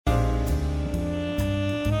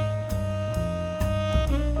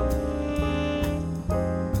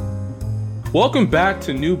Welcome back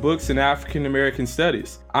to New Books in African American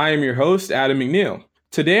Studies. I am your host, Adam McNeil.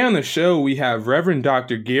 Today on the show, we have Reverend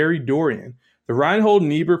Dr. Gary Dorian, the Reinhold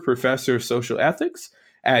Niebuhr Professor of Social Ethics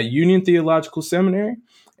at Union Theological Seminary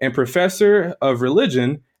and Professor of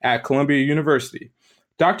Religion at Columbia University.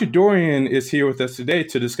 Dr. Dorian is here with us today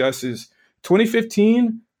to discuss his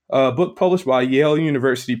 2015 book published by Yale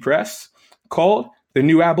University Press called The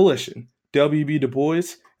New Abolition, W.B. Du Bois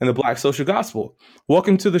and the Black Social Gospel.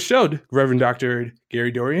 Welcome to the show, Reverend Dr.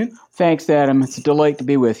 Gary Dorian. Thanks, Adam. It's a delight to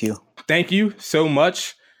be with you. Thank you so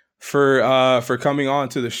much for coming on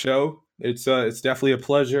to the show. It's definitely a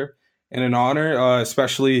pleasure and an honor,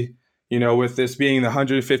 especially with this being the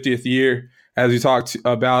 150th year, as we talked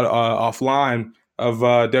about offline, of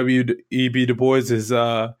W.E.B. Du Bois's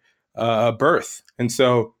birth, and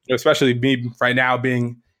so especially me right now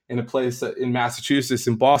being in a place in Massachusetts,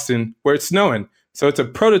 in Boston, where it's snowing. So it's a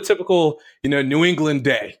prototypical, New England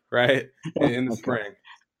day, right? In the spring.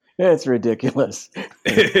 It's ridiculous.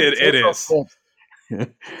 It is.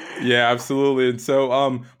 Yeah, absolutely. And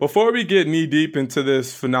so before we get knee deep into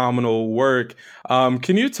this phenomenal work,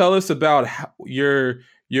 can you tell us about your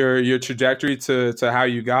trajectory to how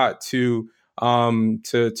you got to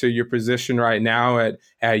your position right now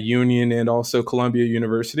at Union and also Columbia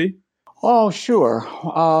University? Oh, sure.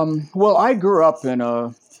 Well, I grew up in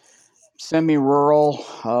a semi-rural,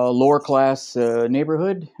 lower-class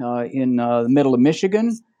neighborhood in the middle of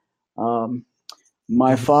Michigan.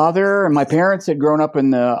 My father and my parents had grown up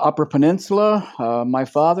in the Upper Peninsula. My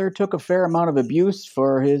father took a fair amount of abuse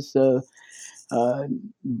for his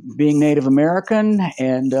being Native American,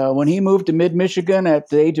 and when he moved to mid-Michigan at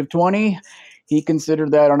the age of 20, he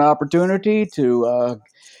considered that an opportunity to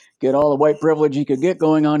get all the white privilege he could get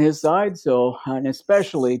going on his side. So, and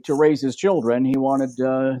especially to raise his children, he wanted,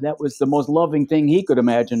 that was the most loving thing he could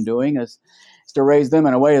imagine doing, is to raise them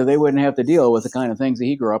in a way that they wouldn't have to deal with the kind of things that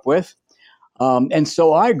he grew up with. And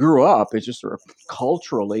so I grew up as just sort of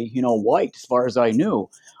culturally, white as far as I knew.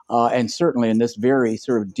 And certainly in this very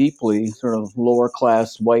sort of deeply sort of lower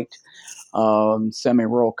class white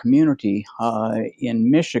semi-rural community in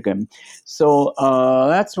Michigan. So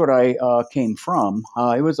that's what I came from.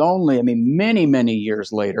 It was only, many, many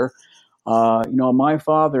years later, my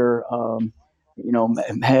father,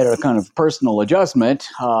 had a kind of personal adjustment.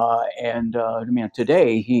 And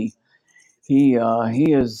today he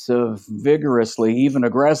is vigorously, even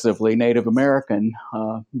aggressively Native American.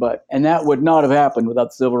 And that would not have happened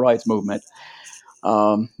without the Civil Rights Movement.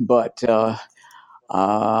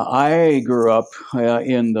 I grew up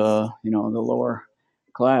in the lower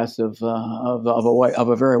class of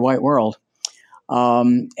a very white world,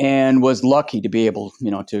 and was lucky to be able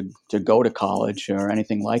to go to college or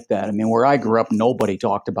anything like that. Where I grew up, nobody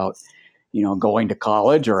talked about going to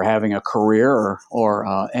college or having a career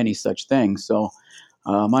or any such thing. So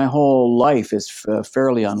my whole life is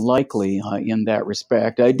fairly unlikely in that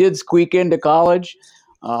respect. I did squeak into college.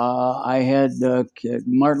 I had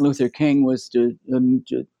Martin Luther King was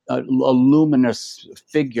a luminous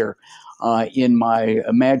figure in my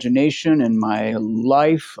imagination and my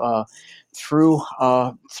life through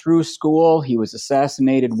school. He was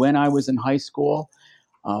assassinated when I was in high school.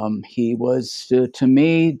 He was to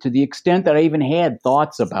me, to the extent that I even had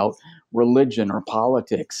thoughts about religion or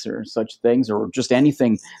politics or such things, or just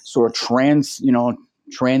anything sort of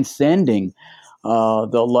transcending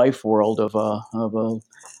the life world of a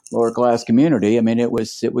lower class community. It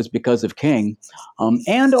was because of King,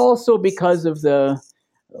 and also because of the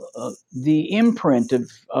imprint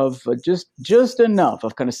of just enough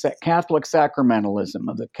of kind of Catholic sacramentalism,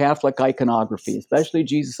 of the Catholic iconography, especially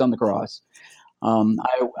Jesus on the cross.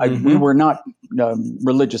 We were not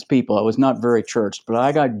religious people. I was not very churched, but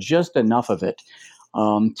I got just enough of it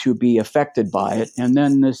to be affected by it. And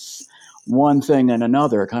then this one thing and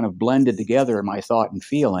another kind of blended together in my thought and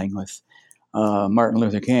feeling with Martin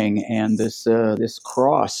Luther King and this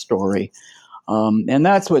cross story. And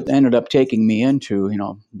that's what ended up taking me into,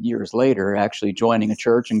 years later, actually joining a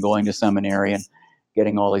church and going to seminary and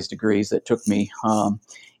getting all these degrees that took me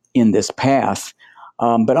in this path.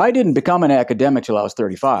 But I didn't become an academic till I was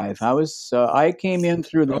 35. I came in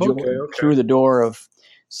through the door of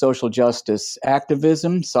social justice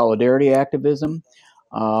activism, solidarity activism.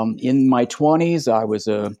 In my 20s, I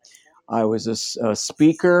was a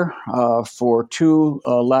speaker for two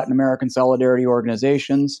Latin American solidarity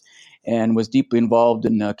organizations, and was deeply involved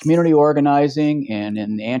in community organizing and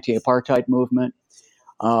in the anti-apartheid movement.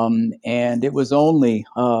 And it was only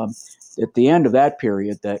at the end of that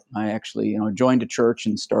period that I actually, joined a church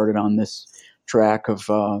and started on this track of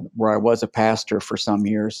where I was a pastor for some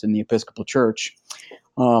years in the Episcopal Church.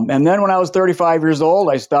 And then when I was 35 years old,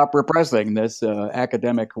 I stopped repressing this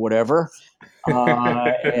academic whatever.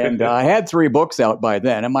 And I had 3 books out by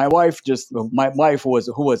then. And my wife who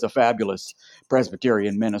was a fabulous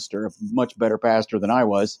Presbyterian minister, a much better pastor than I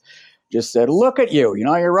was, just said, look at you,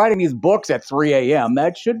 you're writing these books at 3 a.m.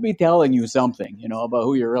 That should be telling you something, about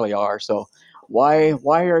who you really are. So why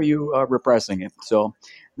are you repressing it? So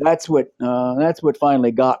that's what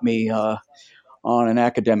finally got me on an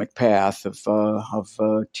academic path of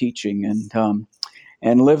teaching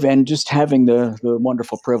and just having the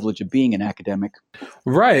wonderful privilege of being an academic.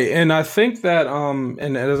 Right. And I think that,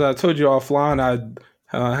 and as I told you offline,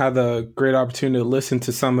 I had the great opportunity to listen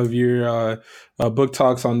to some of your book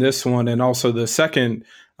talks on this one, and also the second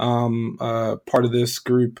part of this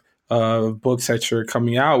group of books that you're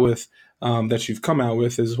coming out with, that you've come out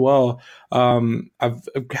with as well. I've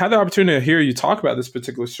had the opportunity to hear you talk about this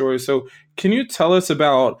particular story. So can you tell us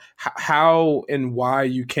about how and why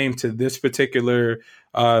you came to this particular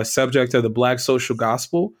subject of the Black social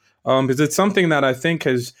gospel? Because it's something that I think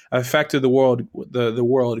has affected the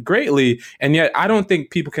world greatly, and yet I don't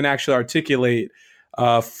think people can actually articulate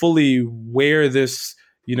fully where this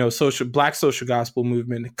Black social gospel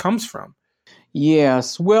movement comes from.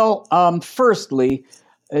 Yes. Well, firstly,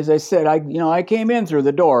 as I said, I came in through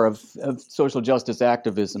the door of social justice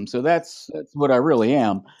activism, so that's what I really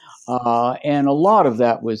am, and a lot of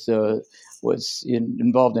that was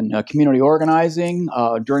involved in community organizing.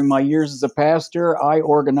 During my years as a pastor, I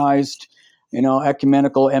organized,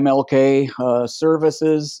 ecumenical MLK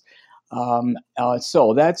services.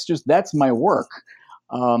 So that's my work.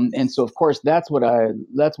 And so, of course, that's what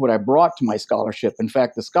I brought to my scholarship. In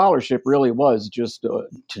fact, the scholarship really was just,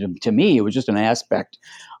 to me, it was just an aspect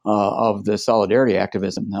of the solidarity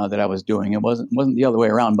activism that I was doing. It wasn't the other way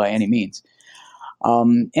around by any means.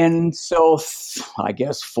 And so I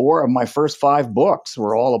guess 4 of my first 5 books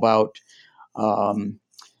were all about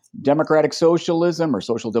democratic socialism or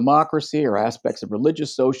social democracy or aspects of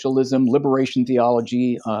religious socialism, liberation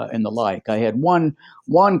theology, and the like. I had one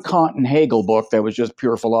Kant and Hegel book that was just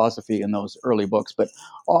pure philosophy in those early books, but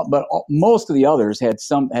most of the others had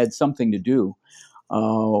something to do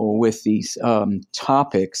with these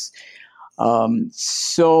topics.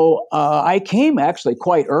 So I came actually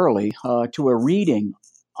quite early to a reading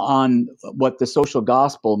on what the social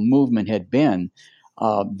gospel movement had been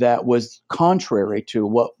that was contrary to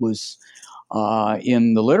what was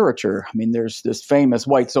in the literature. I mean, there's this famous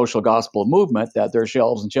white social gospel movement that there's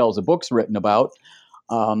shelves and shelves of books written about,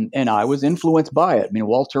 and I was influenced by it. I mean,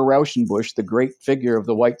 Walter Rauschenbusch, the great figure of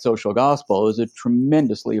the white social gospel, is a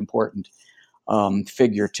tremendously important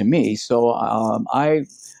figure to me. So I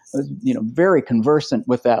was, very conversant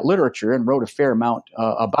with that literature and wrote a fair amount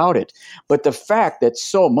about it. But the fact that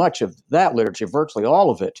so much of that literature, virtually all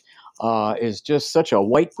of it, is just such a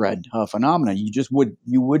white bread phenomenon,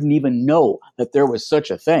 you wouldn't even know that there was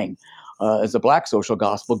such a thing as a Black social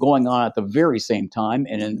gospel going on at the very same time,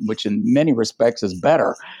 and which in many respects is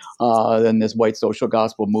better than this white social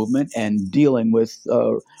gospel movement, and dealing with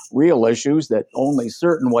real issues that only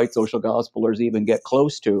certain white social gospelers even get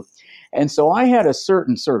close to. And so I had a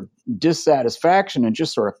certain sort of dissatisfaction and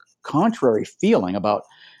just sort of contrary feeling about,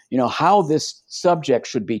 how this subject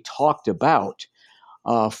should be talked about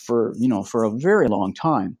for a very long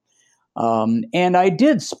time. And I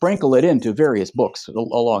did sprinkle it into various books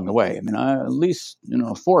along the way. I mean, at least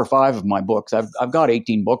 4 or 5 of my books. I've got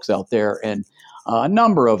 18 books out there, and a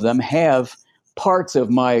number of them have parts of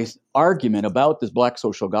my argument about this Black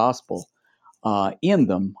social gospel in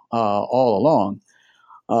them all along.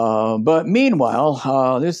 But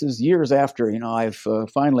meanwhile, this is years after, I've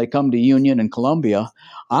finally come to Union and Columbia.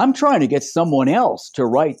 I'm trying to get someone else to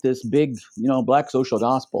write this big, Black social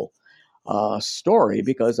gospel story,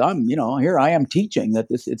 because here I am teaching that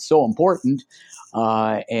it's so important,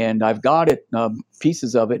 and I've got it,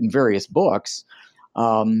 pieces of it in various books.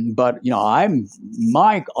 But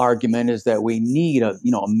my argument is that we need a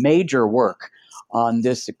major work on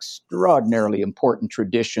this extraordinarily important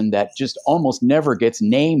tradition that just almost never gets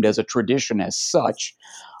named as a tradition as such.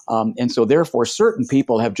 And so therefore, certain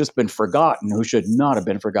people have just been forgotten who should not have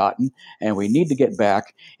been forgotten, and we need to get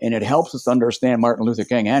back. And it helps us understand Martin Luther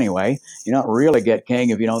King anyway. You don't really get King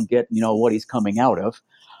if you don't get, what he's coming out of.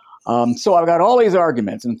 So I've got all these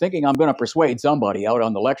arguments and thinking I'm going to persuade somebody out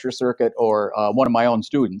on the lecture circuit or one of my own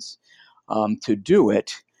students to do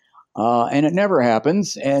it. And it never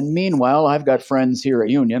happens. And meanwhile, I've got friends here at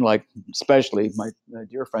Union, like especially my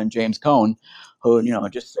dear friend James Cone, who,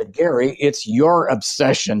 just said, Gary, it's your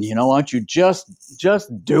obsession. Why don't you just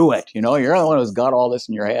do it? You're the one who's got all this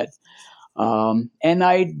in your head. And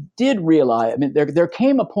I did realize, there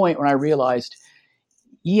came a point when I realized,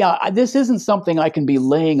 this isn't something I can be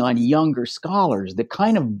laying on younger scholars. The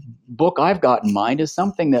kind of book I've got in mind is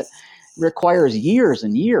something that requires years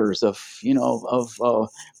and years of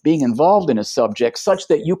being involved in a subject, such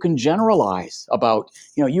that you can generalize about,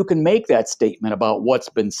 you can make that statement about what's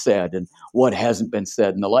been said and what hasn't been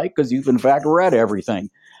said and the like, because you've in fact read everything.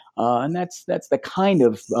 And that's the kind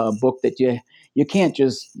of book that you can't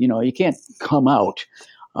just, you can't come out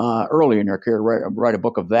early in your career, write a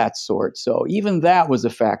book of that sort. So even that was a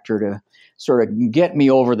factor to sort of get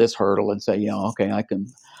me over this hurdle and say, okay,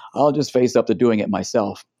 I'll just face up to doing it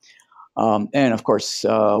myself. And of course,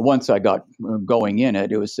 once I got going in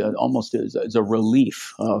it, it was almost as a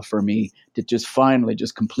relief for me to just finally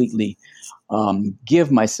just completely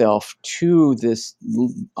give myself to this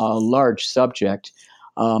large subject.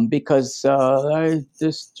 Because the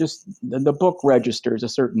book registers a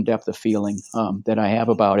certain depth of feeling that I have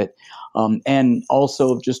about it, and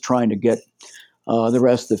also just trying to get the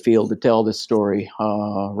rest of the field to tell this story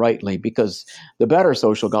rightly, because the better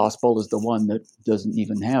social gospel is the one that doesn't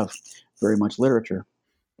even have very much literature.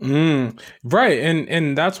 Right,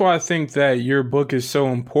 and that's why I think that your book is so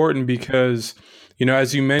important, because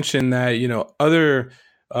as you mentioned that other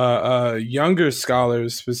younger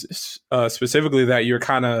scholars, specifically that you're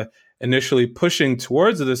kind of initially pushing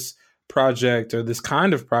towards this project or this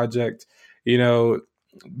kind of project,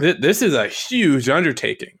 this is a huge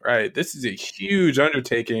undertaking, right? This is a huge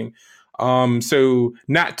undertaking. So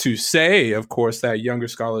not to say, of course, that younger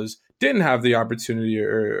scholars didn't have the opportunity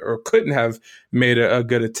or couldn't have made a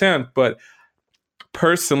good attempt, but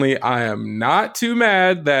personally, I am not too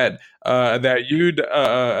mad that you,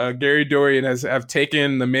 Gary Dorian, have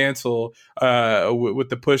taken the mantle with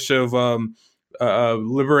the push of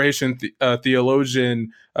liberation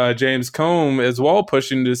theologian James Cone as well,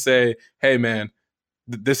 pushing to say, "Hey, man,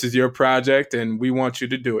 this is your project, and we want you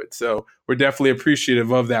to do it." So we're definitely appreciative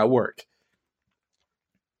of that work.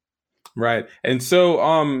 Right. And so,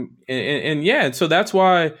 so that's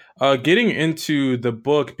why getting into the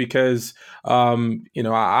book, because,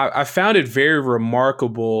 I found it very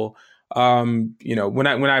remarkable. When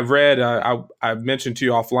I read, I mentioned to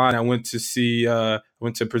you offline, I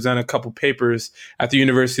went to present a couple papers at the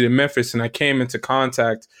University of Memphis, and I came into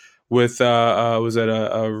contact with, was it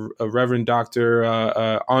a Reverend Dr.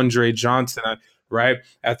 Andre Johnson, right,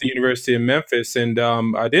 at the University of Memphis. And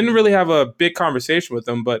I didn't really have a big conversation with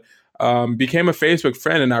him, but became a Facebook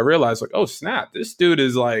friend, and I realized, like, oh snap, this dude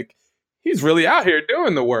is like, he's really out here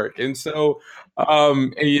doing the work. And so,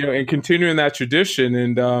 and continuing that tradition,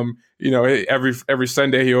 and every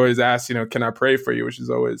Sunday he always asks, can I pray for you, which is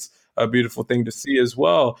always a beautiful thing to see as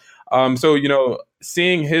well. So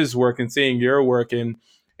seeing his work and seeing your work and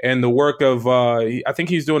the work of, I think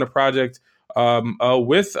he's doing a project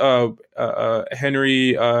with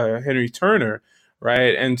Henry Turner,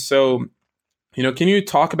 right? And so, can you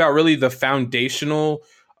talk about really the foundational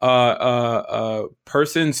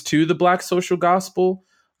persons to the Black social gospel?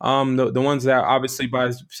 The ones that obviously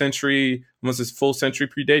by century, almost this full century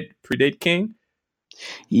predate King?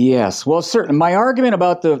 Yes. Well, certainly. My argument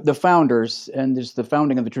about the founders and just the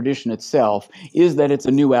founding of the tradition itself is that it's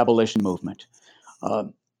a new abolition movement.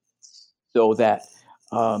 So that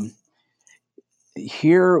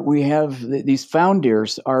here we have these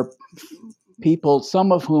founders are people,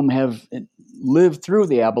 some of whom have lived through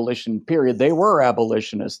the abolition period. They were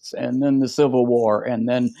abolitionists, and then the Civil War, and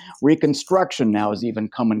then Reconstruction now has even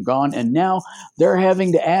come and gone. And now they're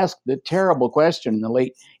having to ask the terrible question in the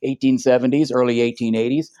late 1870s, early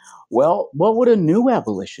 1880s. Well, what would a new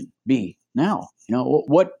abolition be now?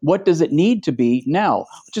 What does it need to be now?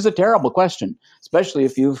 Which is a terrible question, especially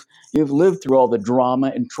if you've lived through all the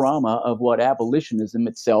drama and trauma of what abolitionism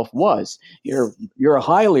itself was. You're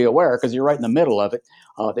highly aware, because you're right in the middle of it,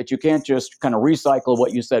 that you can't just kind of recycle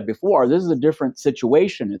what you said before. This is a different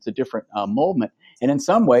situation. It's a different moment. And in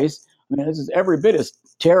some ways, this is every bit as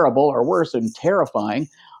terrible or worse and terrifying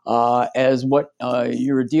as what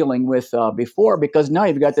you were dealing with before, because now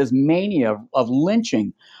you've got this mania of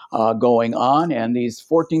lynching going on, and these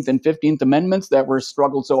 14th and 15th Amendments that were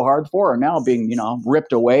struggled so hard for are now being,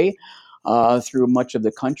 ripped away through much of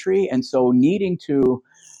the country. And so needing to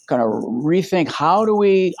kind of rethink, how do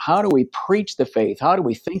we preach the faith? How do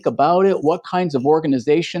we think about it? What kinds of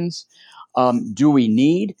organizations do we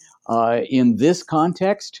need in this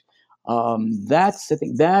context? I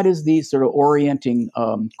think that is the sort of orienting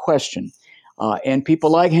question. And people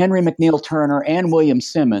like Henry McNeil Turner and William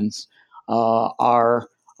Simmons are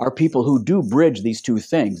people who do bridge these two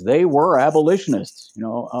things. They were abolitionists,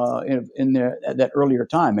 in that earlier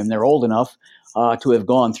time, and they're old enough to have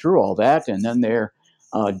gone through all that, and then they're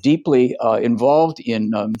deeply involved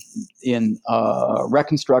in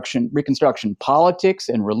Reconstruction politics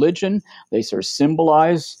and religion. They sort of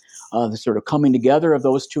symbolize the sort of coming together of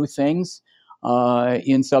those two things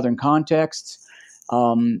in Southern contexts.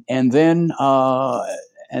 And then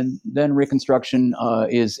Reconstruction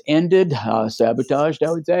is ended, sabotaged,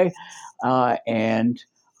 I would say, and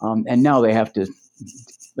now they have to,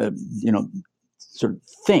 sort of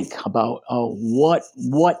think about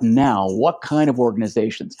what now, what kind of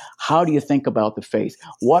organizations, how do you think about the faith,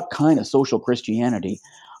 what kind of social Christianity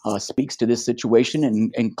speaks to this situation,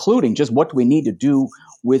 and including just what do we need to do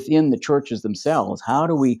within the churches themselves. How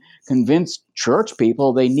do we convince church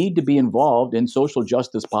people they need to be involved in social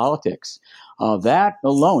justice politics? That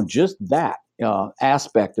alone, just that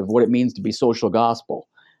aspect of what it means to be social gospel,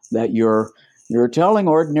 that you're telling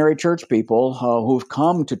ordinary church people who've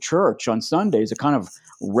come to church on Sundays, a kind of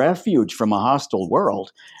refuge from a hostile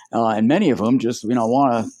world, and many of them just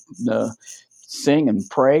want to sing and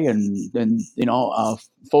pray and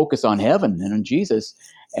focus on heaven and on Jesus,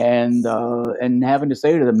 and having to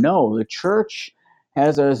say to them, no, the church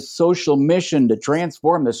has a social mission to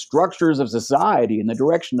transform the structures of society in the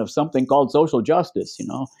direction of something called social justice.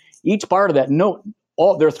 Each part of that note,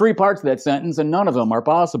 there are three parts of that sentence, and none of them are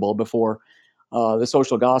possible before the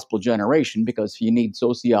social gospel generation, because you need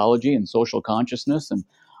sociology and social consciousness and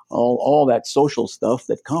all that social stuff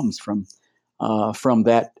that comes from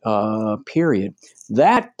that period.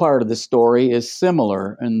 That part of the story is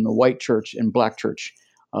similar in the white church and black church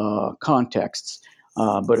contexts.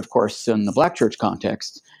 But of course, in the black church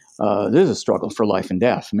context, there's a struggle for life and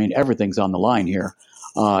death. I mean, everything's on the line here.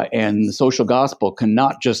 And the social gospel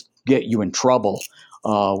cannot just get you in trouble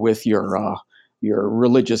with your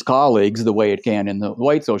religious colleagues the way it can in the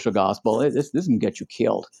white social gospel. This can get you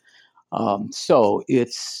killed. So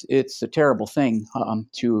it's a terrible thing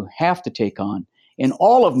to have to take on. In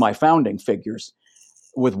all of my founding figures,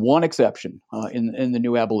 with one exception, in the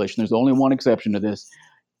New Abolition, there's only one exception to this.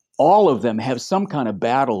 All of them have some kind of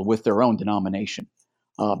battle with their own denomination,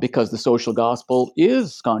 because the social gospel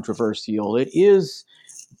is controversial. It is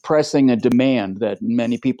pressing a demand that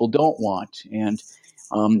many people don't want, and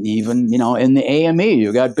even in the AME,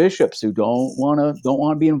 you got bishops who don't want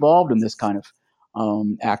to be involved in this kind of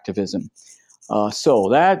activism. So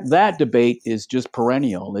that debate is just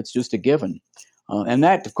perennial. It's just a given, and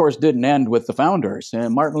that, of course, didn't end with the founders.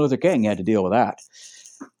 And Martin Luther King had to deal with that.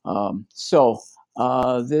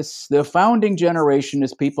 The founding generation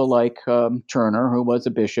is people like Turner, who was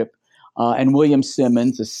a bishop, and William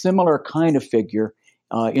Simmons, a similar kind of figure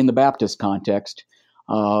in the Baptist context,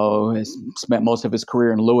 has spent most of his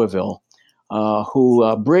career in Louisville,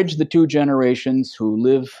 who bridged the two generations, who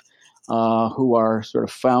are sort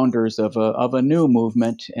of founders of a new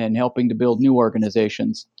movement and helping to build new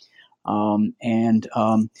organizations, and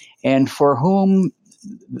for whom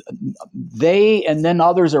they and then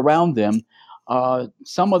others around them.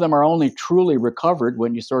 Some of them are only truly recovered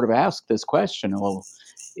when you sort of ask this question: well,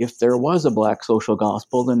 if there was a black social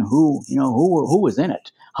gospel, then who was in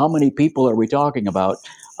it? How many people are we talking about?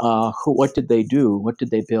 What did they do? What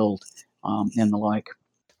did they build? And the like.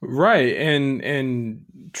 Right, and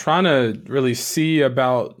trying to really see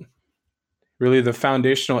about really the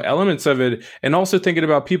foundational elements of it, and also thinking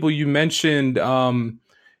about people you mentioned.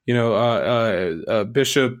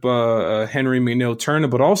 Bishop Henry McNeil Turner,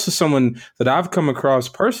 but also someone that I've come across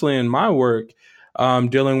personally in my work,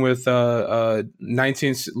 dealing with late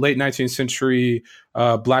 19th century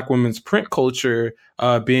Black women's print culture,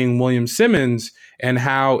 being William Simmons, and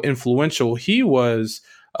how influential he was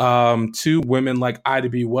to women like Ida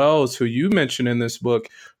B. Wells, who you mentioned in this book,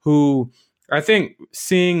 who I think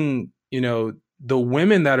seeing, the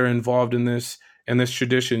women that are involved in this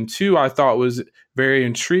tradition too, I thought was very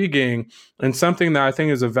intriguing and something that I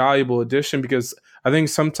think is a valuable addition, because I think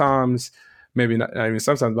sometimes, maybe not even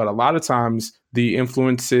sometimes, but a lot of times, the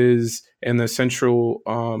influences and the central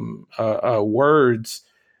words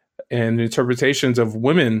and interpretations of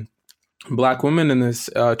women, Black women in this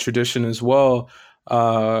tradition as well,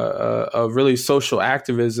 of really social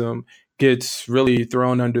activism gets really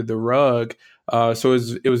thrown under the rug. So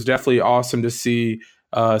it was definitely awesome to see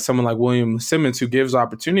someone like William Simmons, who gives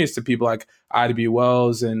opportunities to people like Ida B.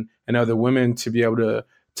 Wells and other women to be able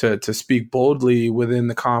to speak boldly within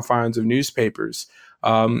the confines of newspapers.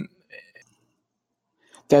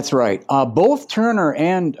 That's right. Both Turner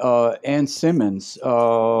and Simmons,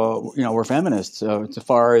 were feminists as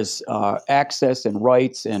far as access and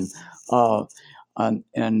rights and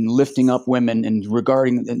lifting up women and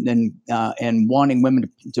regarding and wanting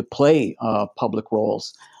women to play public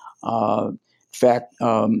roles. In fact,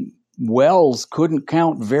 Wells couldn't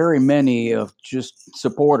count very many of just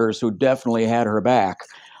supporters who definitely had her back.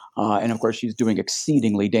 And of course, she's doing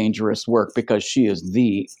exceedingly dangerous work because she is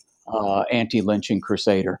the anti-lynching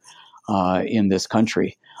crusader in this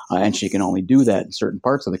country. And she can only do that in certain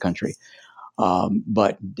parts of the country.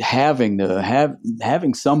 But having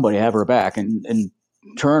somebody have her back, and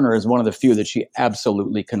Turner is one of the few that she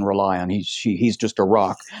absolutely can rely on. He's just a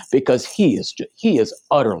rock because he is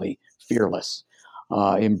utterly fearless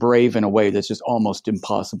and brave in a way that's just almost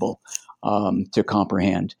impossible to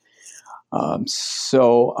comprehend. Wells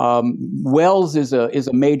is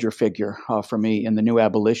a major figure for me in the New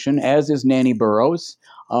Abolition, as is Nanny Burroughs,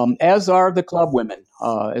 as are the club women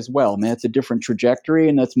as well. I mean, it's a different trajectory,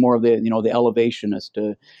 and that's more of the the elevationist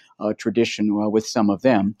tradition with some of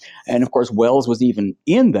them. And of course, Wells was even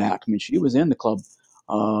in that. I mean, she was in the club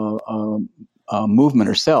movement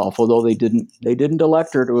herself, although they didn't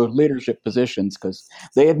elect her to leadership positions because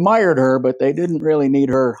they admired her, but they didn't really need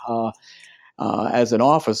her as an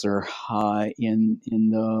officer in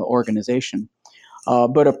the organization.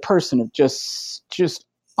 But a person of just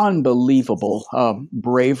unbelievable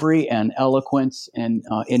bravery and eloquence and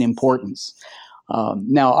in importance.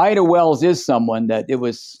 Now, Ida Wells is someone that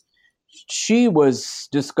she was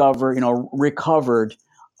recovered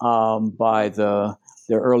by the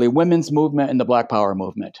early women's movement and the Black Power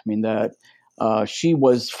movement. I mean, that she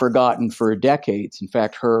was forgotten for decades. In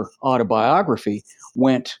fact, her autobiography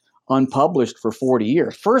went unpublished for 40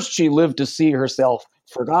 years. First, she lived to see herself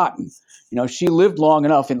forgotten. She lived long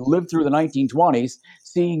enough and lived through the 1920s,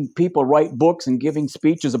 seeing people write books and giving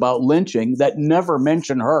speeches about lynching that never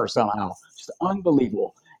mention her somehow. Just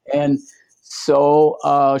unbelievable. And so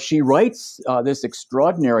she writes this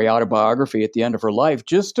extraordinary autobiography at the end of her life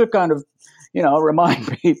just to kind of, remind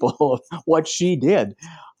people of what she did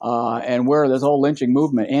and where this whole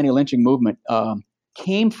anti-lynching movement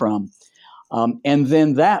came from. And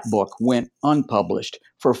then that book went unpublished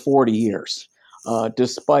for 40 years,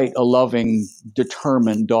 despite a loving,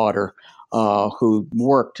 determined daughter who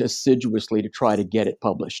worked assiduously to try to get it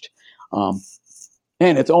published.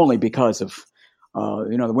 And it's only because of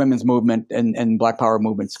the women's movement and Black Power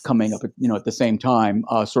movements coming up, at the same time,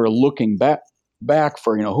 sort of looking back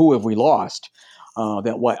for, who have we lost?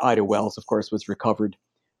 That what Ida Wells, of course, was recovered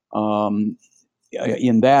in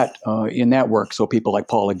that work. So people like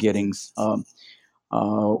Paula Giddings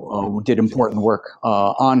did important work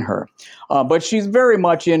on her. But she's very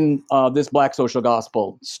much in this Black social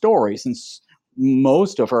gospel story, since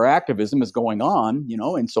most of her activism is going on,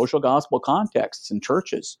 in social gospel contexts in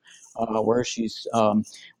churches, where she's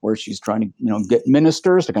trying to, get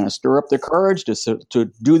ministers to kind of stir up their courage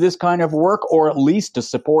to do this kind of work, or at least to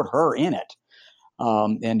support her in it,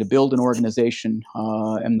 and to build an organization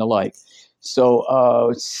and the like.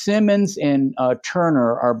 So Simmons and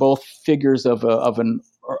Turner are both figures of an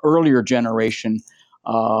earlier generation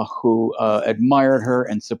who admired her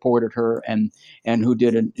and supported her, and who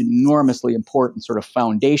did an enormously important sort of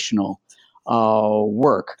foundational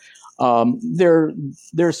work.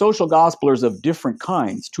 They're social gospelers of different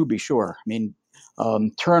kinds, to be sure. I mean,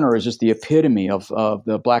 Turner is just the epitome of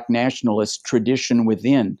the Black nationalist tradition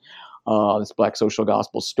within this Black social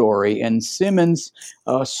gospel story, and Simmons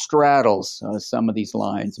straddles some of these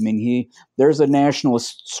lines. I mean, there's a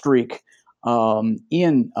nationalist streak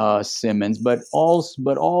in Simmons, but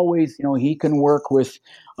always, he can work with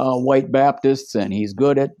white Baptists, and he's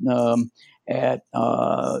good at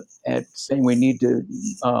saying we need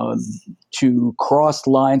to cross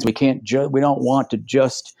lines. We don't want to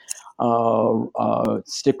just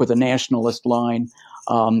stick with a nationalist line.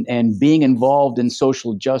 And being involved in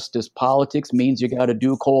social justice politics means you got to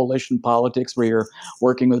do coalition politics, where you're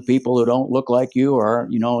working with people who don't look like you or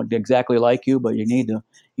exactly like you, but you need to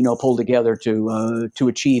pull together to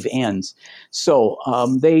achieve ends. So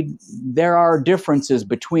there are differences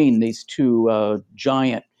between these two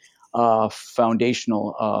giant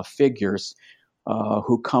foundational figures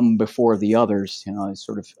who come before the others,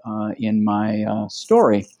 sort of in my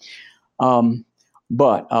story.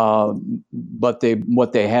 But what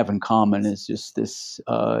they have in common is just this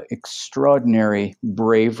extraordinary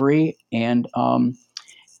bravery and a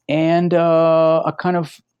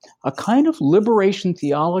kind of liberation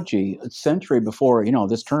theology a century before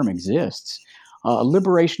this term exists. A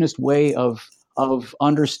liberationist way of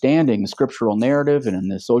understanding the scriptural narrative and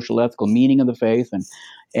the social ethical meaning of the faith,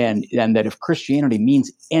 and that if Christianity means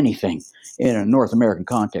anything in a North American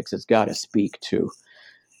context, it's got to speak to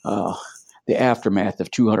the aftermath of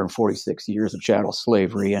 246 years of chattel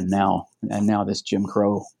slavery, and now this Jim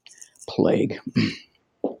Crow plague.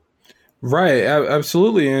 Right,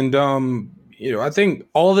 absolutely, and I think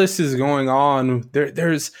all this is going on.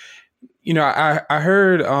 There's I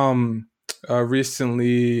heard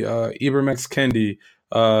recently Ibram X. Kendi,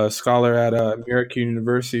 scholar at American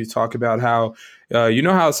University, talk about how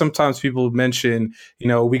how sometimes people mention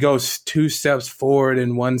we go two steps forward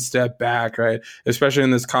and one step back, right? Especially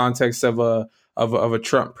in this context of a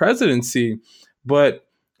Trump presidency. But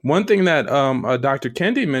one thing that Dr.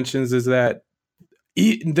 Kendi mentions is that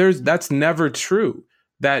that's never true.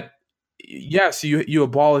 That yes, you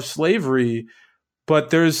abolish slavery, but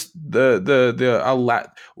there's the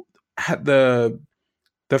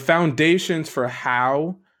the foundations for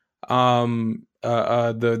how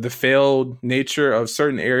the failed nature of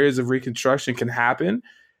certain areas of Reconstruction can happen.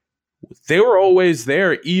 They were always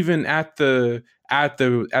there, even at the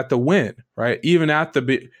win, right? Even at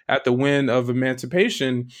the win of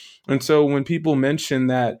emancipation. And so when people mention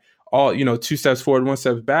that all two steps forward, one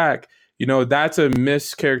step back, that's a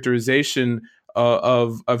mischaracterization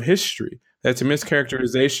of history. That's a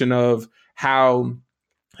mischaracterization of how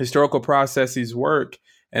historical processes work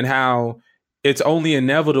and how it's only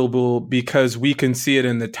inevitable because we can see it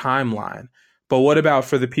in the timeline. But what about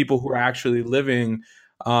for the people who are actually living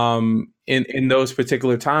in those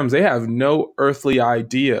particular times? They have no earthly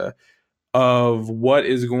idea of what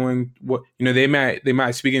is they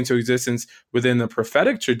might speak into existence within the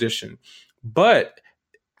prophetic tradition, but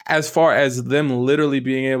as far as them literally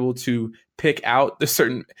being able to pick out the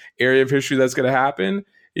certain area of history that's going to happen,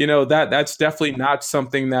 that's definitely not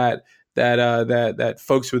something that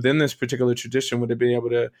folks within this particular tradition would have been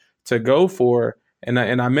able to go for. And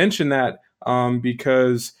I mentioned that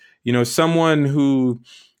because someone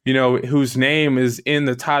whose name is in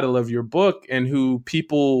the title of your book and who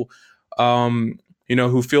people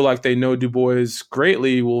who feel like they know Du Bois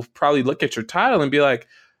greatly will probably look at your title and be like,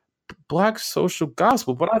 Black social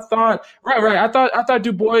gospel. But I thought, right. I thought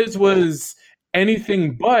Du Bois was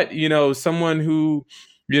anything but, someone who,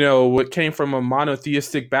 what came from a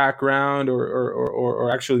monotheistic background or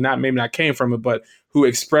actually maybe not came from it, but who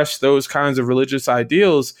expressed those kinds of religious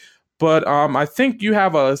ideals. But I think you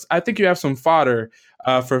have some fodder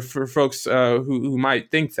for folks who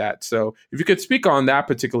might think that. So if you could speak on that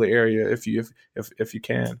particular area, if you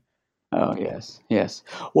can. Oh, yes.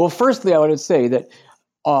 Well, firstly, I would say that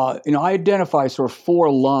I identify sort of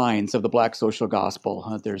four lines of the Black social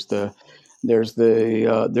gospel. There is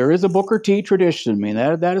a Booker T tradition. I mean,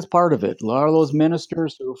 that is part of it. A lot of those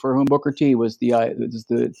ministers for whom Booker T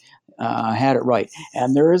had it right,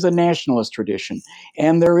 and there is a nationalist tradition,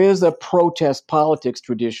 and there is a protest politics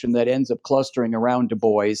tradition that ends up clustering around Du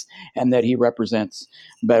Bois, and that he represents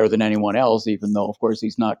better than anyone else, even though, of course,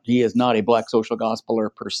 he is not a Black social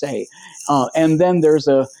gospeler per se. And then there's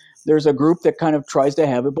a group that kind of tries to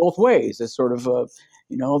have it both ways. It's sort of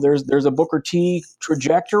there's a Booker T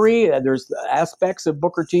trajectory. There's aspects of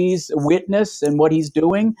Booker T's witness and what he's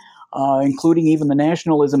doing, including even the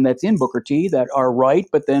nationalism that's in Booker T that are right.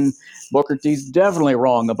 But then Booker T's definitely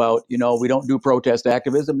wrong about, we don't do protest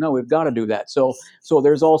activism. No, we've got to do that. So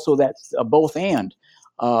there's also that both and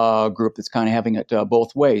group that's kind of having it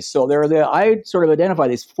both ways. So I sort of identify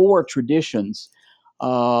these four traditions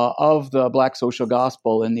of the Black social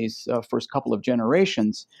gospel in these first couple of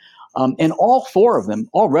generations. And all four of them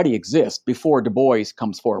already exist before Du Bois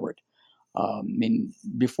comes forward.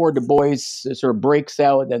 Before Du Bois sort of breaks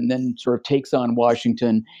out and then sort of takes on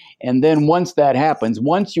Washington. And then once that happens,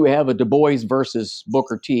 once you have a Du Bois versus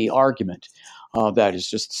Booker T argument, that is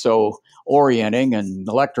just so orienting and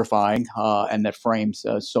electrifying, and that frames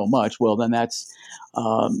so much, well, then that's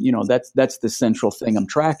the central thing I'm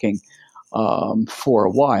tracking for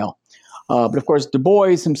a while. But of course, Du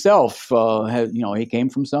Bois himself, he came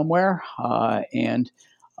from somewhere, and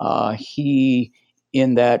he,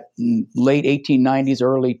 in that late 1890s,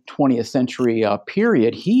 early 20th century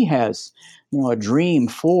period, he has, a dream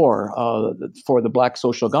for the Black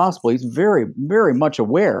social gospel. He's very, very much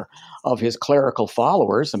aware of his clerical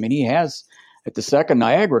followers. I mean, he has at the Second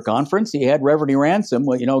Niagara Conference, he had Reverend E. Ransom,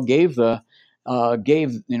 gave what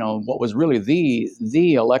was really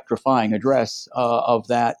the electrifying address of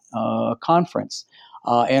that conference,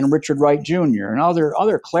 and Richard Wright Jr. and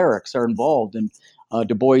other clerics are involved in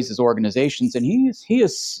Du Bois's organizations, and he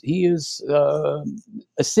is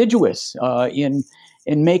assiduous in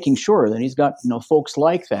making sure that he's got folks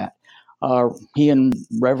like that. He and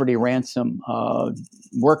Reverend E. Ransom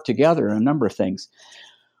work together on a number of things.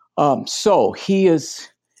 So he is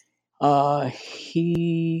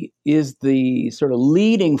the sort of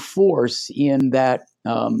leading force in that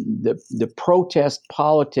the protest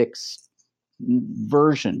politics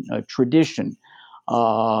version, tradition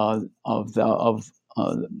of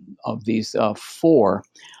these four.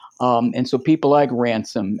 And so people like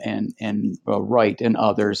Ransom and Wright and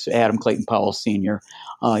others, Adam Clayton Powell Sr.,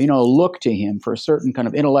 look to him for a certain kind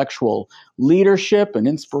of intellectual leadership and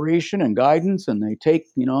inspiration and guidance, and they take,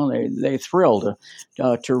 they thrill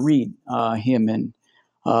to read him in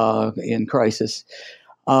Crisis.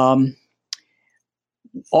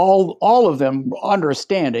 All of them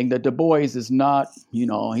understanding that Du Bois is not,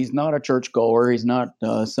 he's not a churchgoer. He's not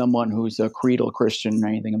someone who's a creedal Christian or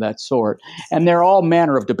anything of that sort. And there are all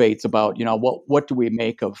manner of debates about, what do we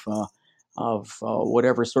make of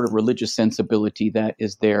whatever sort of religious sensibility that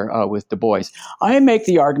is there with Du Bois. I make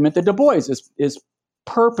the argument that Du Bois is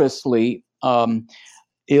purposely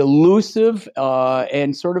elusive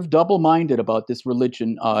and sort of double-minded about this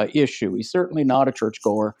religion issue. He's certainly not a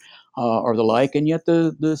churchgoer or the like, and yet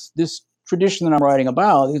this tradition that I'm writing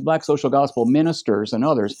about, these Black social gospel ministers and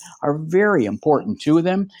others, are very important to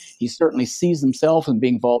them. He certainly sees himself as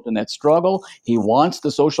being involved in that struggle. He wants the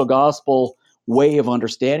social gospel way of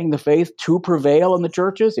understanding the faith to prevail in the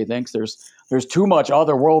churches. He thinks there's too much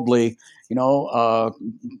otherworldly,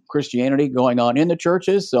 Christianity going on in the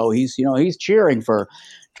churches. So he's cheering for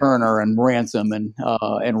Turner and Ransom and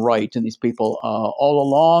Wright and these people all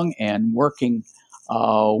along and working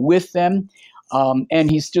with them. And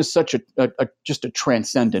he's just such a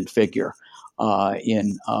transcendent figure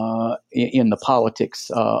in the politics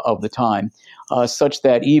of the time, such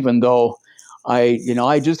that even though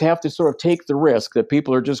I just have to sort of take the risk that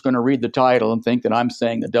people are just going to read the title and think that I'm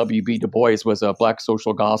saying that W.B. Du Bois was a Black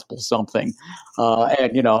social gospel something,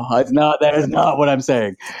 and that is not what I'm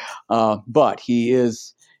saying. But he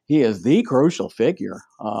is the crucial figure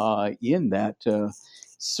in that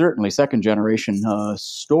certainly second generation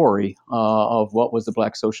story of what was the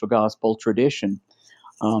Black social gospel tradition.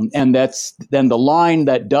 And that's then the line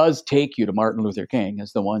that does take you to Martin Luther King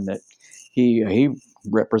is the one that he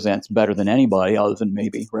represents better than anybody other than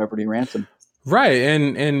maybe Reverend Ransom. Right.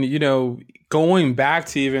 And going back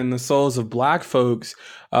to even the souls of Black folks,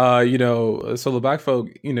 soul of Black folk,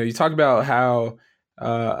 you talk about how,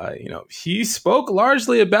 he spoke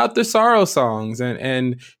largely about the sorrow songs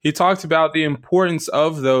and he talked about the importance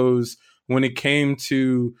of those when it came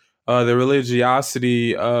to the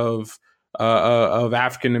religiosity of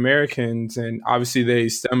African Americans. And obviously they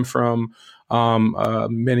stem from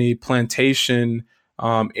many plantation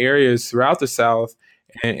areas throughout the South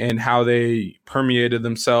and how they permeated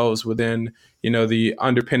themselves within, the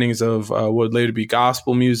underpinnings of what would later be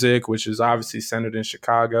gospel music, which is obviously centered in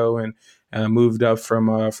Chicago and moved up from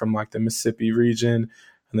like the Mississippi region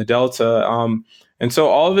and the Delta. And so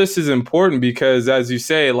all of this is important because, as you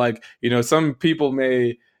say, like, some people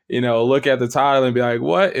may, look at the title and be like,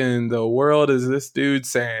 what in the world is this dude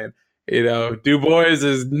saying? Du Bois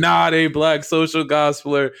is not a Black social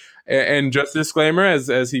gospeler. And just disclaimer,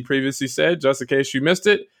 as he previously said, just in case you missed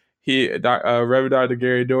it, Reverend Dr.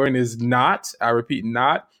 Gary Dorian is not, I repeat,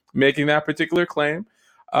 not making that particular claim.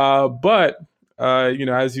 But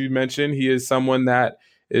as you mentioned, he is someone that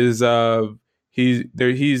is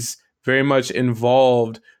he's very much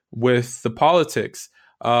involved with the politics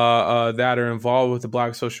that are involved with the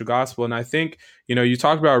Black social gospel. And I think, you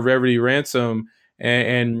talked about Reverend Ransom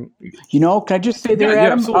and can I just say there,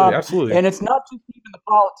 Adam? Absolutely. And it's not just even the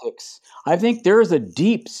politics. I think there is a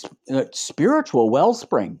deep spiritual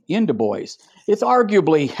wellspring in Du Bois. It's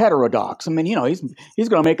arguably heterodox. I mean, he's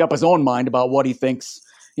going to make up his own mind about what he thinks,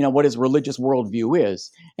 what his religious worldview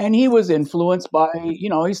is. And he was influenced by,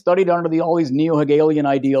 he studied under all these neo-Hegelian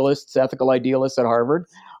idealists, ethical idealists at Harvard,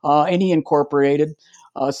 and he incorporated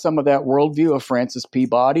some of that worldview of Francis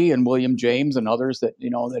Peabody and William James and others that,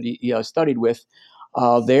 that he studied with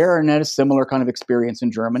there, and had a similar kind of experience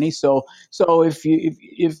in Germany. So if you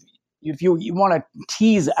want to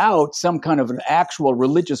tease out some kind of an actual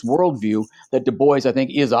religious worldview that Du Bois, I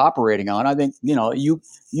think, is operating on, I think, you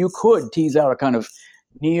could tease out a kind of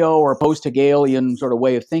neo or post-Hegelian sort of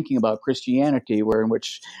way of thinking about Christianity, in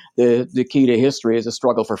which the key to history is a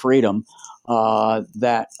struggle for freedom.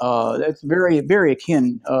 That's very, very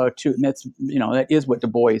akin to, and that's, that is what Du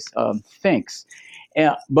Bois thinks.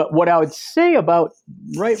 But what I would say about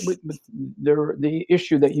with the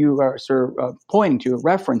issue that you are sort of pointing to,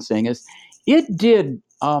 referencing, is it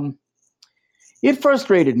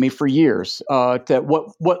frustrated me for years that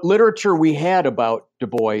what literature we had about Du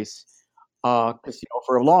Bois, because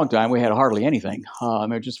for a long time we had hardly anything.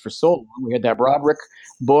 Just for so long we had that Broderick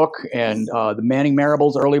book and the Manning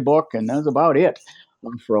Marable's early book, and that was about it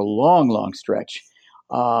for a long, long stretch.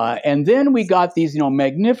 And then we got these,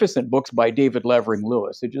 magnificent books by David Levering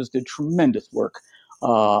Lewis, who just did tremendous work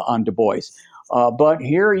on Du Bois. But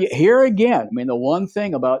here again, the one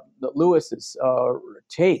thing about Lewis's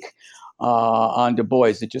take on Du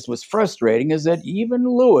Bois. It just was frustrating, is that even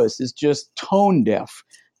Lewis is just tone deaf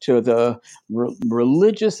to the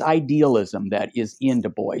religious idealism that is in Du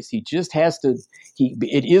Bois. He just has to.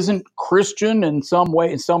 It isn't Christian in some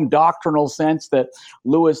way, in some doctrinal sense that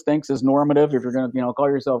Lewis thinks is normative. If you're going to, call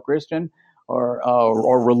yourself Christian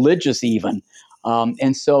or religious even.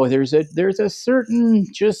 And so there's a certain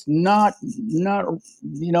just not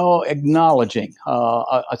acknowledging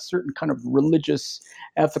a certain kind of religious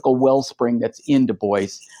ethical wellspring that's in Du Bois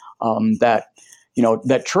that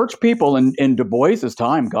church people in Du Bois's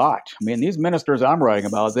time got. I mean, these ministers I'm writing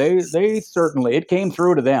about, they certainly, it came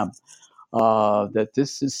through to them that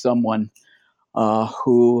this is someone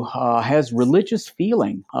who has religious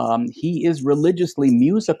feeling. He is religiously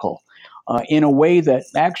musical. In a way that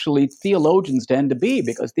actually theologians tend to be,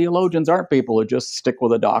 because theologians aren't people who just stick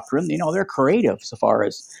with a doctrine. They're creative so far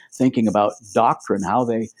as thinking about doctrine, how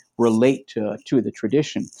they relate to the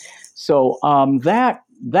tradition. So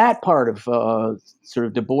that part of sort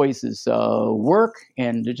of Du Bois's work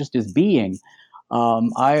and just his being,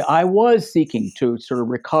 I was seeking to sort of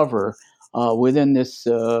recover within this,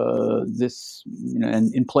 in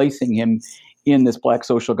placing him in this Black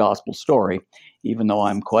social gospel story, even though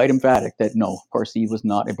I'm quite emphatic that no, of course, he was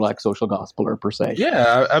not a Black social gospeler per se.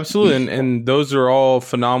 Yeah, absolutely. And those are all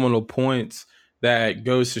phenomenal points that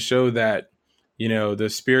goes to show that, the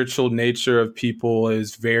spiritual nature of people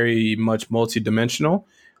is very much multidimensional,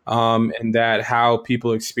 and that how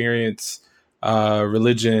people experience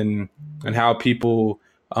religion and how people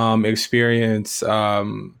experience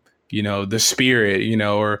the spirit,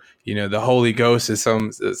 or the Holy Ghost, as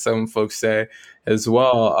some folks say as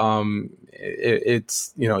well.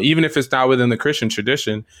 It's even if it's not within the Christian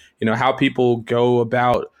tradition, how people go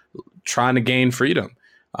about trying to gain freedom.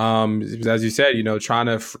 As you said, trying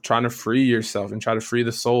to free yourself and try to free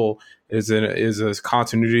the soul is a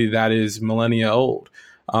continuity that is millennia old.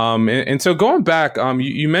 And so going back,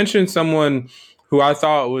 you mentioned someone who I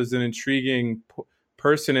thought was an intriguing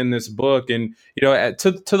person in this book, and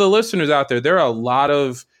to the listeners out there are a lot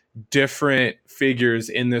of different figures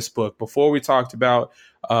in this book. Before we talked about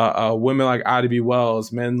women like Ida B.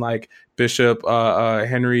 Wells, men like Bishop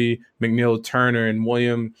Henry McNeil Turner and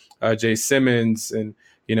William J. Simmons, and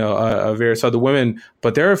various other women.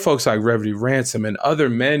 But there are folks like Reverend Ransom and other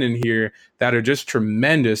men in here that are just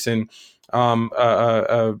tremendous. And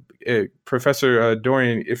Professor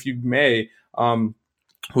Dorian, if you may,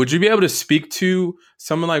 would you be able to speak to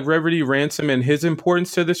someone like Reverend Ransom and his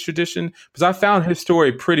importance to this tradition? Because I found his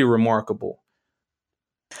story pretty remarkable.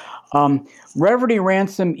 Reverend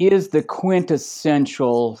Ransom is the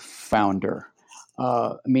quintessential founder.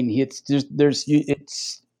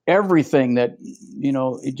 It's everything that,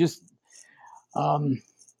 it just,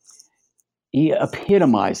 he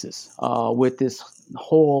epitomizes with this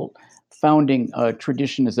whole founding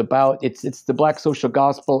tradition is about. It's the Black social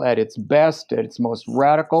gospel at its best, at its most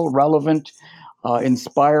radical, relevant,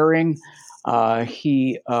 inspiring.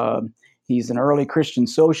 He's an early Christian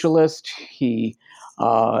socialist. He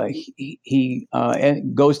goes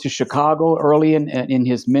to Chicago early in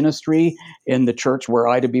his ministry in the church where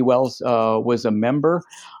Ida B. Wells was a member.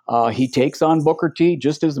 He takes on Booker T.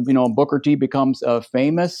 Just as Booker T. becomes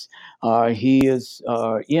famous. He is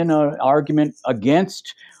in an argument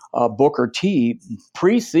against Booker T.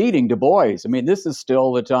 preceding Du Bois. I mean, this is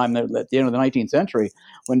still the time that at the end of the 19th century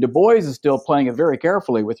when Du Bois is still playing it very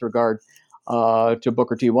carefully with regard to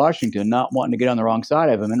Booker T. Washington, not wanting to get on the wrong side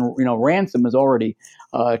of him. And Ransom is already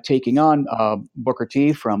taking on Booker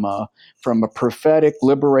T. from a prophetic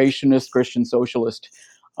liberationist Christian socialist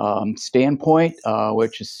standpoint,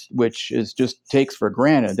 which is just takes for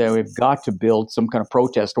granted that we've got to build some kind of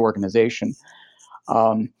protest organization.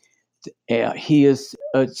 He is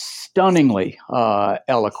stunningly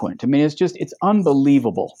eloquent. I mean, it's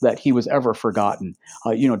unbelievable that he was ever forgotten.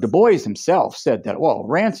 Du Bois himself said that,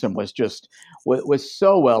 Ransom was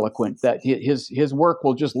so eloquent that his work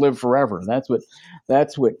will just live forever. That's what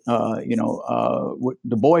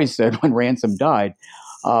Du Bois said when Ransom died.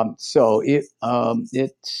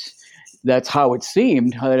 That's how it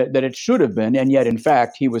seemed that it should have been, and yet, in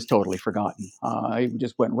fact, he was totally forgotten. He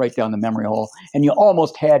just went right down the memory hole, and you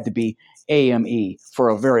almost had to be AME for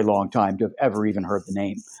a very long time to have ever even heard the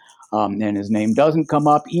name. And his name doesn't come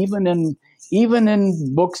up even in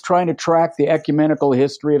books trying to track the ecumenical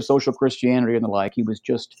history of social Christianity and the like. He was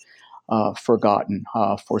just forgotten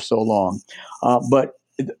for so long. But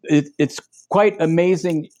it's quite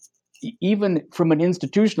amazing even from an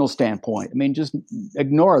institutional standpoint, I mean, just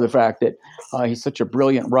ignore the fact that he's such a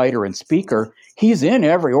brilliant writer and speaker. He's in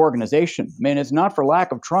every organization. I mean, it's not for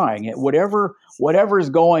lack of trying. Whatever is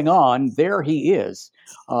going on, there he is,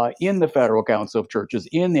 in the Federal Council of Churches,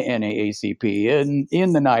 in the NAACP,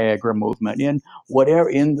 in the Niagara Movement, in whatever,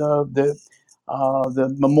 in the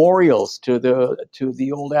memorials to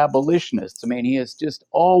the old abolitionists. I mean, he is just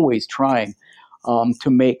always trying to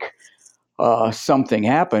make something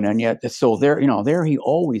happen, and yet so there he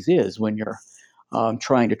always is when you're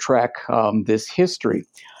trying to track this history.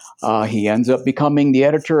 He ends up becoming the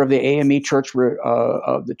editor of the AME Church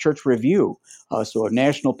of the Church Review, so a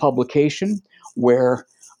national publication where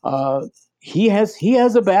he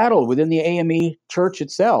has a battle within the AME Church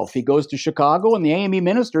itself. He goes to Chicago, and the AME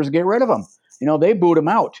ministers get rid of him. They boot him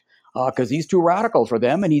out because he's too radical for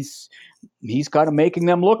them, and he's kind of making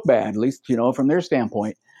them look bad, at least from their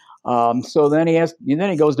standpoint. So then he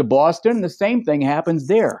goes to Boston, and the same thing happens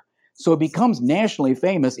there. So it becomes nationally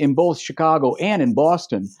famous in both Chicago and in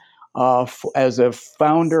Boston as a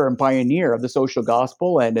founder and pioneer of the social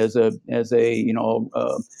gospel, and as a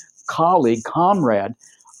comrade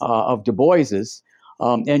of Du Bois's.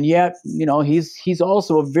 And yet, he's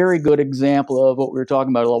also a very good example of what we were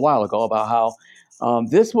talking about a little while ago, about how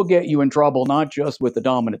this will get you in trouble, not just with the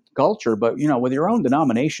dominant culture, but with your own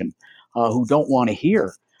denomination, who don't want to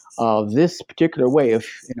hear this particular way of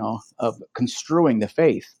construing the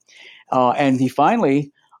faith. And he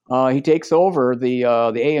finally he takes over the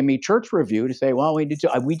AME Church Review to say, well,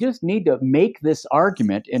 we just need to make this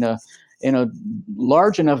argument in a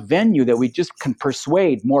large enough venue that we just can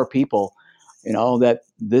persuade more people, that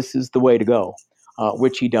this is the way to go,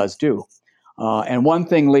 which he does do. And one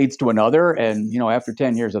thing leads to another, and after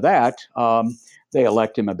 10 years of that, they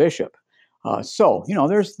elect him a bishop. So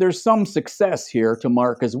there's some success here to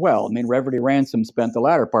mark as well. I mean, Reverend Ransom spent the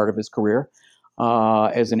latter part of his career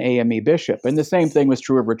as an AME bishop, and the same thing was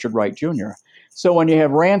true of Richard Wright Jr. So when you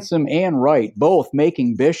have Ransom and Wright both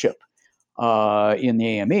making bishop in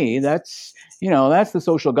the AME, that's the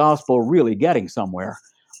social gospel really getting somewhere,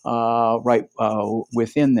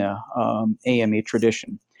 within the AME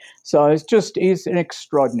tradition. So he's an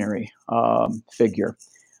extraordinary figure.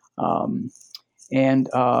 And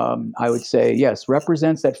I would say, yes,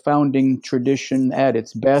 represents that founding tradition at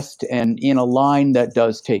its best, and in a line that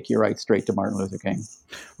does take you right straight to Martin Luther King.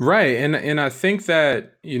 Right. And I think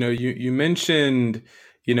that, you mentioned,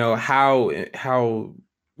 how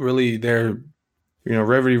really their,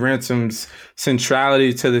 Reverend Ransom's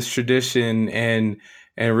centrality to this tradition, and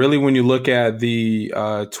really when you look at the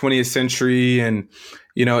 20th century, and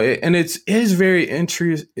and it is very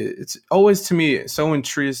interesting. It's always to me so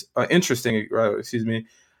interesting. Excuse me,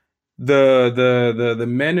 the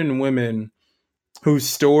men and women whose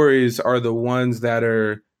stories are the ones that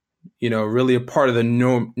are, really a part of the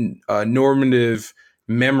normative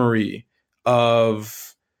memory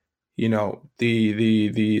of,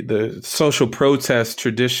 the social protest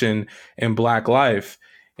tradition in Black life,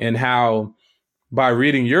 and how by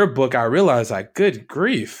reading your book I realized, like, good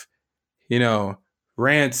grief,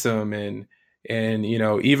 Ransom and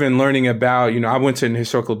even learning about, I went to an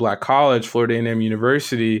historical Black college, Florida A&M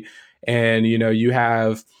University, and you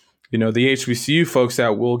have the HBCU folks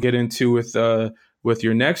that we'll get into with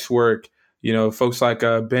your next work, folks like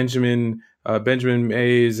Benjamin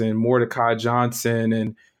Mays and Mordecai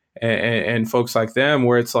Johnson and folks like them,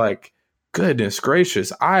 where it's like, goodness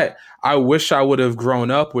gracious, I wish I would have grown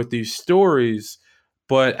up with these stories.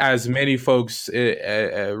 But as many folks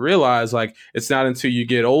realize, like, it's not until you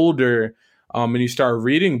get older and you start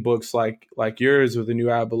reading books like yours with The New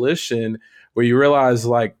Abolition, where you realize,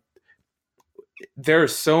 like, there are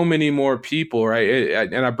so many more people, right?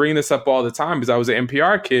 And I bring this up all the time because I was an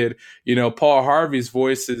NPR kid. Paul Harvey's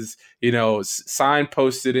voice is,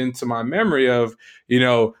 signposted into my memory of,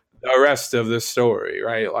 the rest of the story,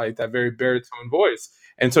 right? Like that very baritone voice.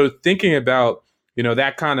 And so thinking about,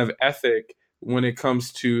 that kind of ethic when it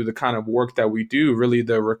comes to the kind of work that we do, really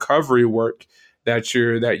the recovery work that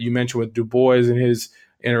you mentioned with Du Bois and his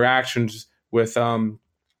interactions with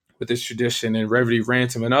this tradition, and Reverend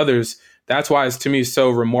Ransom and others. That's why it's, to me,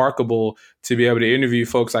 so remarkable to be able to interview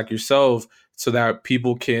folks like yourself, so that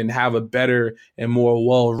people can have a better and more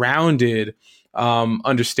well-rounded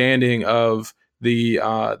understanding of the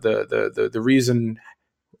reason,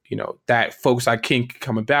 that folks like King could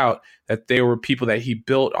come about, that they were people that he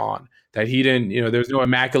built on, that he didn't, there's no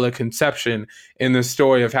immaculate conception in the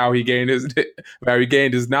story of how he gained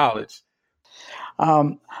his knowledge.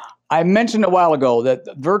 I mentioned a while ago that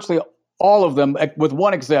virtually all of them, with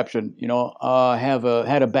one exception,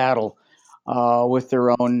 had a battle with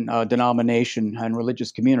their own denomination and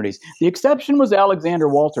religious communities. The exception was Alexander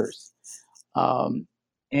Walters.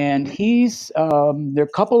 And there are a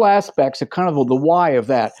couple aspects of kind of the why of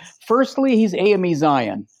that. Firstly, he's AME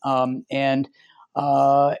Zion. And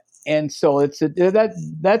so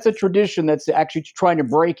that's a tradition that's actually trying to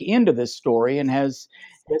break into this story and has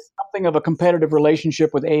something of a competitive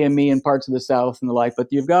relationship with AME in parts of the South and the like. But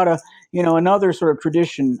you've got another sort of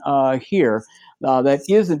tradition here that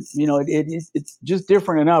isn't, it's just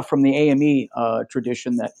different enough from the AME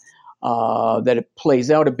tradition that it plays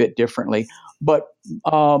out a bit differently. But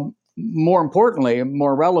more importantly,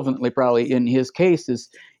 more relevantly, probably in his case,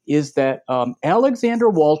 is that Alexander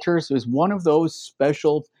Walters is one of those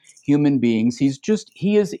special human beings.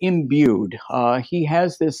 He is imbued. He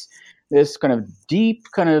has this kind of deep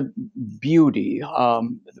kind of beauty, a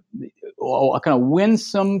kind of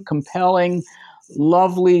winsome, compelling,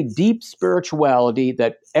 lovely, deep spirituality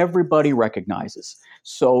that everybody recognizes.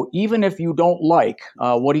 So even if you don't like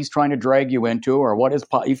what he's trying to drag you into, or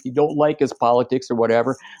if you don't like his politics or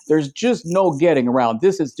whatever, there's just no getting around.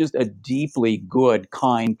 This is just a deeply good,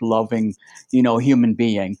 kind, loving, human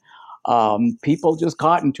being. People just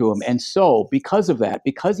cotton to him, and so because of that,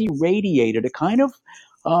 because he radiated a kind of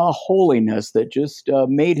holiness that just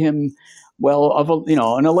made him. Well, in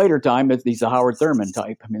a later time, he's a Howard Thurman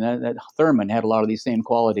type. I mean, that Thurman had a lot of these same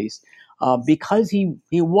qualities. Because he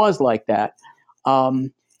was like that,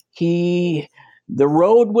 the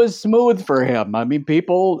road was smooth for him. I mean,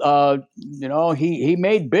 people, he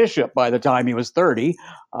made bishop by the time he was 30.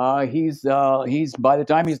 He's by the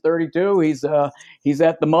time he's 32, he's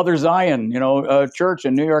at the Mother Zion, church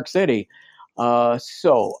in New York City.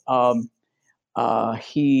 So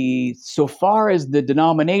far as the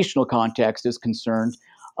denominational context is concerned,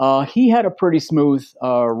 he had a pretty smooth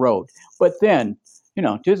road. But then,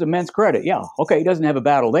 to his immense credit, he doesn't have a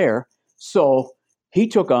battle there. So he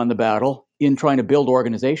took on the battle in trying to build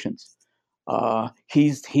organizations.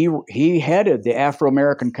 He headed the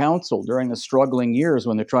Afro-American Council during the struggling years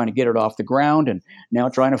when they're trying to get it off the ground, and now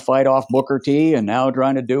trying to fight off Booker T, and now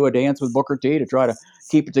trying to do a dance with Booker T to try to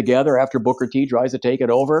keep it together after Booker T tries to take it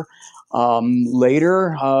over.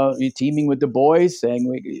 Later, teaming with Du Bois,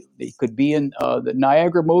 saying he could be in the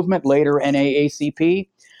Niagara movement, later NAACP.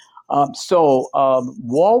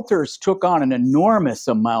 Walters took on an enormous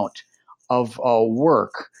amount of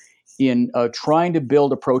work in trying to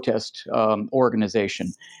build a protest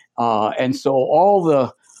organization, and so all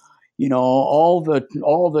the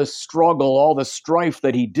struggle, all the strife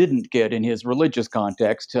that he didn't get in his religious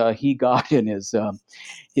context, he got in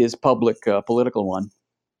his public political one.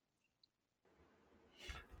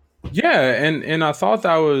 Yeah, and I thought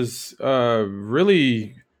that was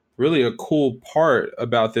really, really a cool part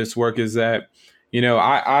about this work is that,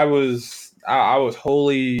 I was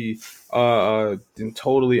wholly and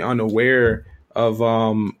totally unaware of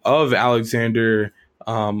Alexander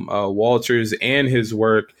Walters and his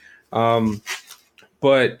work,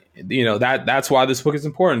 but that's why this book is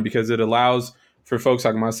important, because it allows for folks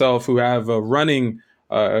like myself who have a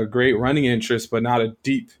great running interest, but not a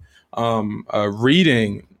deep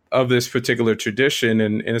reading of this particular tradition,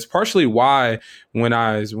 and it's partially why when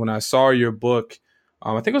I saw your book,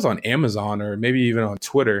 I think it was on Amazon or maybe even on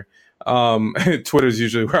Twitter. Twitter's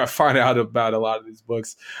usually where I find out about a lot of these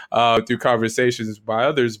books through conversations by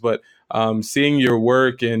others. But seeing your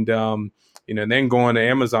work and then going to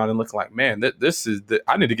Amazon and looking like, man,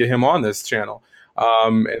 I need to get him on this channel,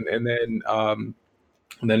 and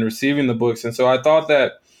then receiving the books. And so I thought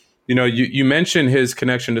that you mentioned his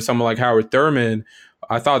connection to someone like Howard Thurman.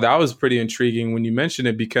 I thought that was pretty intriguing when you mentioned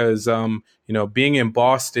it, because, being in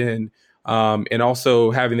Boston and also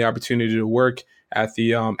having the opportunity to work at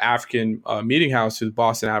the African Meeting House through the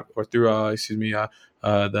Boston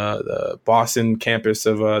the Boston campus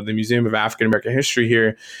of the Museum of African American History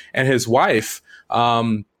here. And his wife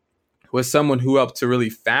was someone who helped to really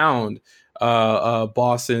found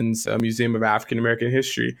Boston's Museum of African American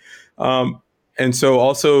History. And so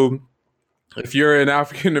also, if you're an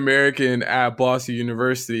African American at Boston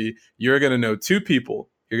University, you're going to know two people.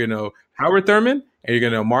 You're going to know Howard Thurman, and you're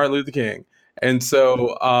going to know Martin Luther King. And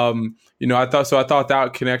so, I thought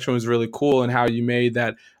that connection was really cool, and how you made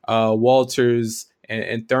that Walters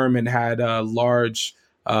and Thurman had large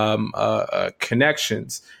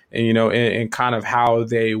connections, and and kind of how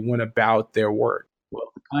they went about their work.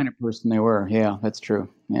 Well, the kind of person they were. Yeah, that's true.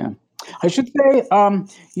 Yeah, I should say,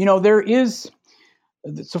 there is.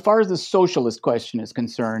 So far as the socialist question is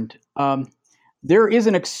concerned, there is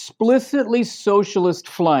an explicitly socialist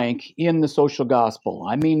flank in the social gospel.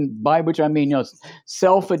 I mean, by which I mean,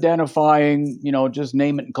 self-identifying, just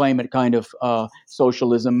name it and claim it kind of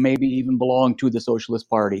socialism, maybe even belong to the Socialist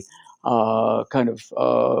Party kind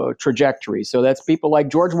of trajectory. So that's people like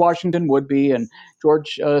George Washington Woodbey and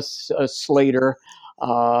George Slater,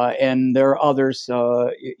 and there are others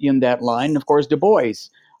in that line. Of course, Du Bois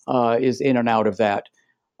is in and out of that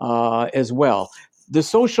as well. The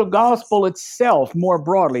social gospel itself, more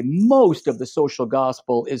broadly, most of the social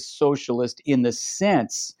gospel is socialist in the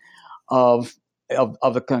sense of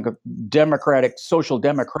a kind of democratic, social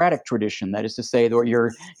democratic tradition. That is to say, that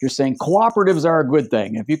you're saying cooperatives are a good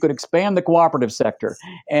thing. If you could expand the cooperative sector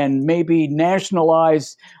and maybe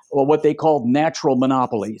nationalize what they called natural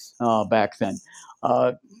monopolies back then.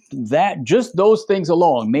 That just those things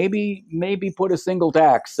alone, maybe put a single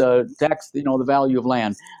tax the value of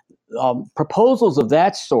land. Proposals of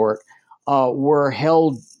that sort were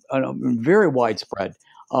held very widespread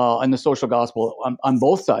in the social gospel on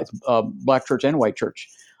both sides, black church and white church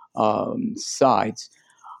sides.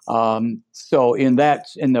 So in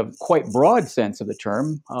the quite broad sense of the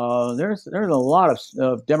term, there's a lot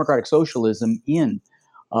of democratic socialism in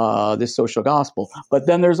this social gospel. But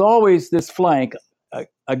then there's always this flank,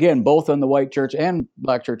 again, both on the white church and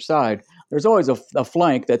black church side. There's always a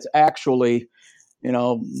flank that's actually,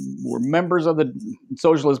 we're members of the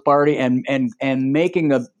Socialist Party and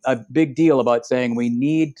making a big deal about saying we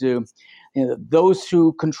need to, those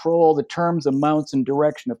who control the terms, amounts, and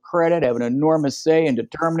direction of credit have an enormous say in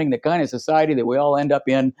determining the kind of society that we all end up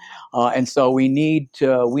in, and so we need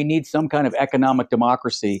some kind of economic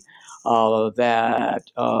democracy that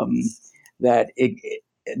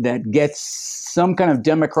gets some kind of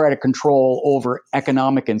democratic control over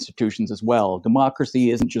economic institutions as well.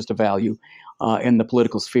 Democracy isn't just a value in the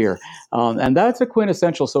political sphere, and that's a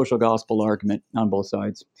quintessential social gospel argument on both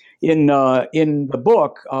sides. In the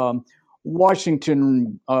book,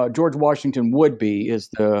 George Washington Woodbey is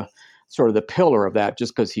the sort of the pillar of that,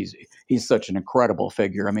 just because he's such an incredible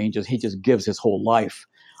figure. I mean, he just gives his whole life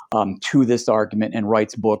to this argument and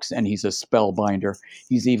writes books, and he's a spellbinder.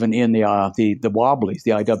 He's even in the Wobblies,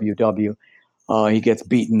 the IWW. He gets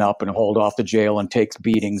beaten up and hauled off to jail and takes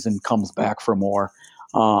beatings and comes back for more,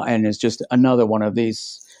 and is just another one of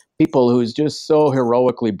these people who's just so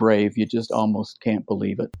heroically brave. You just almost can't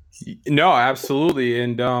believe it. No, absolutely.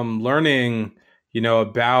 And learning,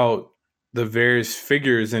 about the various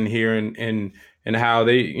figures in here and how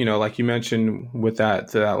they, like you mentioned with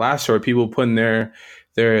that last story, people putting their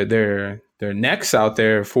necks out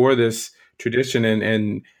there for this tradition,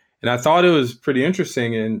 and I thought it was pretty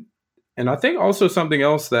interesting, and I think also something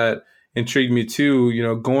else that intrigued me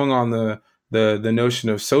too, going on the notion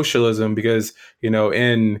of socialism, because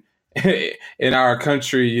in our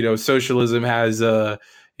country, socialism has it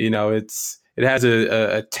has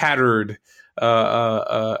a tattered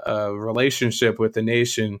relationship with the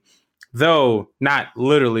nation, though not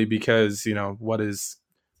literally, because what is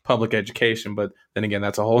public education, but then again,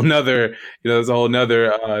 that's a whole nother,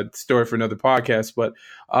 story for another podcast. But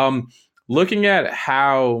looking at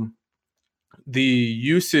how the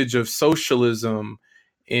usage of socialism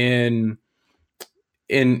in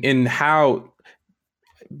how,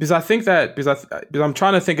 because I think that because I'm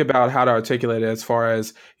trying to think about how to articulate it as far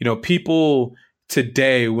as people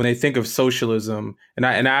today when they think of socialism, and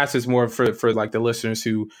I ask this more for like the listeners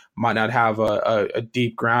who might not have a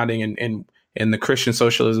deep grounding in the Christian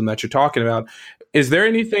socialism that you're talking about. Is there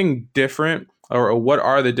anything different, or what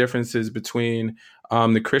are the differences between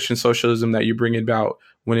the Christian socialism that you bring about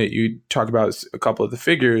when you talk about a couple of the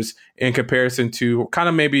figures in comparison to kind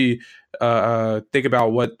of maybe think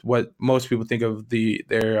about what most people think of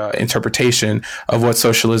their interpretation of what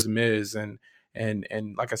socialism is, and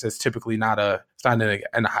like I said, it's typically not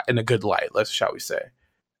in a good light, shall we say?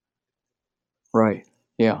 Right.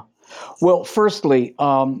 Yeah. Well, firstly,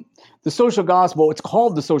 the social gospel, it's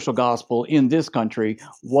called the social gospel in this country,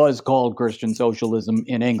 was called Christian socialism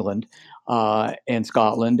in England and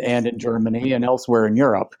Scotland and in Germany and elsewhere in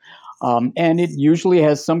Europe. And it usually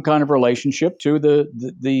has some kind of relationship to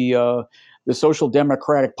the social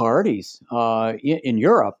democratic parties in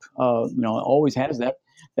Europe. Always has that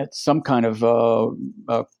some kind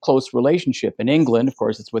of close relationship. In England, of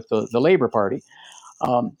course, it's with the Labour Party.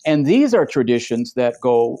 And these are traditions that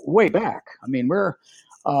go way back. I mean,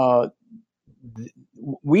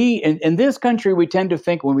 we in this country, we tend to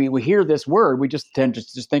think when we hear this word, we just tend to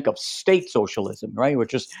just think of state socialism, right?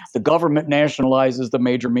 Which is the government nationalizes the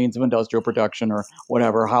major means of industrial production or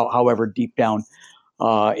whatever, however deep down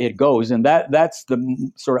it goes. And that's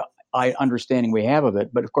the sort of understanding we have of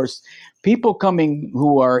it. But of course, people coming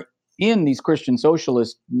who are in these Christian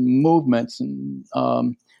socialist movements and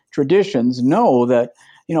traditions know that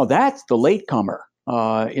that's the latecomer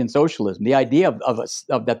in socialism. The idea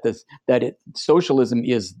socialism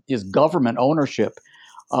is government ownership.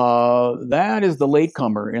 That is the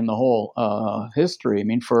latecomer in the whole history. I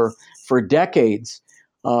mean, for decades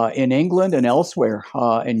in England and elsewhere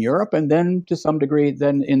in Europe, and then to some degree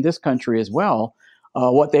then in this country as well.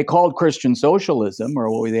 What they called Christian socialism, or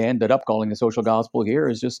what they ended up calling the social gospel here,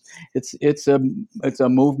 is just it's a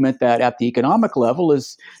movement that at the economic level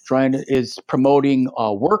is promoting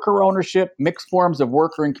worker ownership, mixed forms of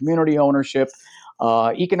worker and community ownership,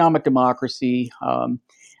 economic democracy,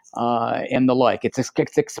 and the like. It's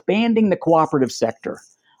expanding the cooperative sector.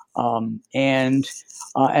 And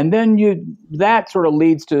then that sort of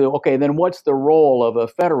leads to, okay, then what's the role of a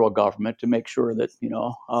federal government to make sure that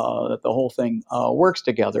that the whole thing works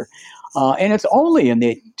together? And it's only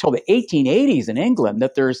until the 1880s in England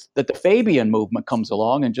that the Fabian movement comes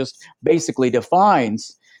along and just basically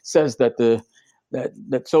says that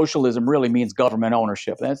that socialism really means government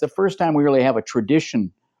ownership. And that's the first time we really have a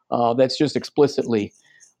tradition that's just explicitly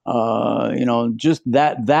just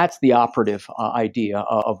that's the operative idea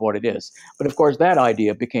of what it is. But of course, that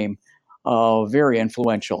idea became very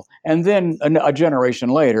influential. And then a generation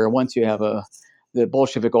later, once you have the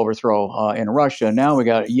Bolshevik overthrow in Russia, now we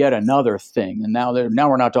got yet another thing. And now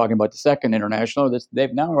we're not talking about the Second International.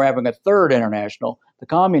 Now we're having a third international, the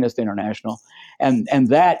Communist International, and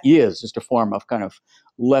that is just a form of kind of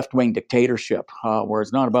left-wing dictatorship, where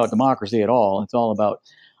it's not about democracy at all. It's all about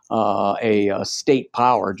a state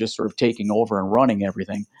power just sort of taking over and running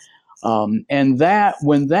everything. And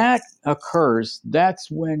when that occurs,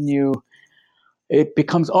 that's when it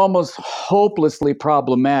becomes almost hopelessly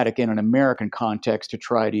problematic in an American context to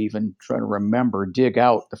try to dig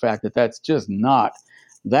out the fact that that's just not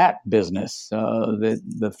that business.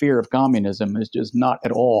 The fear of communism is just not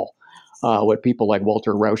at all what people like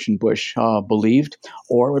Walter Rauschenbusch believed,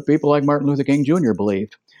 or what people like Martin Luther King Jr.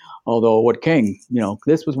 believed. Although what King,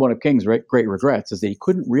 this was one of King's great regrets, is that he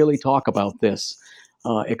couldn't really talk about this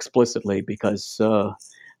explicitly because the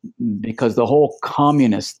whole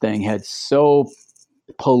communist thing had so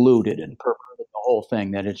polluted and perverted the whole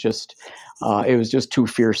thing that it was just too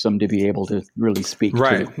fearsome to be able to really speak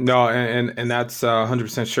right. to. No, and that's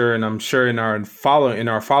 100% sure. And I'm sure in our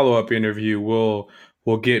follow-up interview, we'll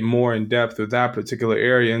get more in depth with that particular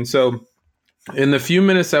area. And so in the few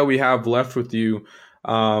minutes that we have left with you,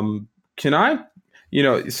 can I,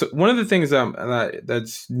 so one of the things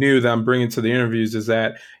that's new that I'm bringing to the interviews is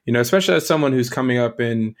that, especially as someone who's coming up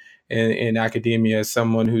in academia, as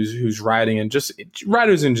someone who's writing, and just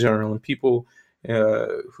writers in general, and people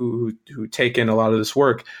who take in a lot of this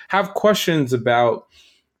work, have questions about,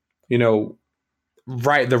 the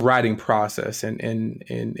writing process, and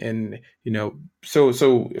so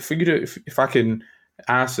if I can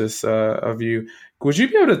ask this of you, would you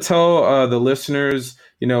be able to tell the listeners,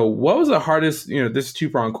 what was the hardest, this is a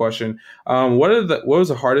two-pronged question. What was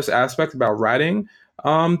the hardest aspect about writing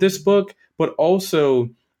this book, but also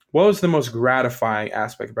what was the most gratifying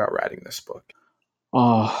aspect about writing this book?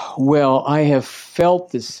 Well, I have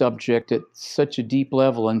felt this subject at such a deep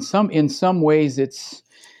level, and in some ways it's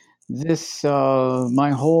this,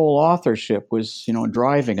 my whole authorship was,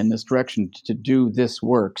 driving in this direction to do this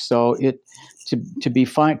work. So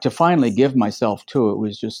to finally give myself to it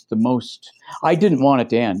was just the most. I didn't want it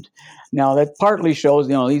to end. Now that partly shows,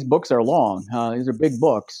 these books are long. These are big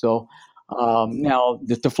books. So now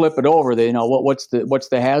to flip it over, what's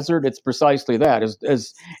the hazard? It's precisely that.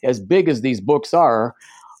 As big as these books are,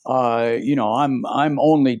 I'm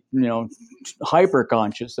only hyper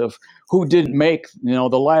conscious of who didn't make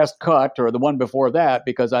the last cut or the one before that,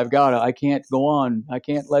 because I can't go on. I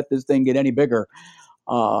can't let this thing get any bigger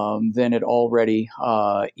than it already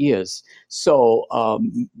is. So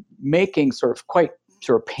making quite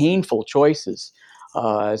painful choices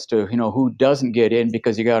as to who doesn't get in,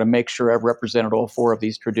 because you got to make sure I've represented all four of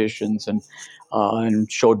these traditions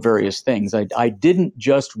and showed various things. I didn't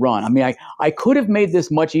just run. I mean, I could have made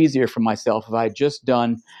this much easier for myself if I had just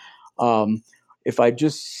done, if I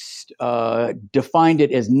just defined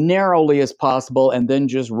it as narrowly as possible and then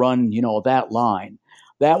just run, that line.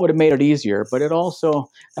 That would have made it easier, but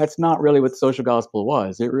that's not really what the social gospel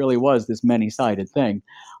was. It really was this many-sided thing.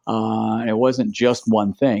 And it wasn't just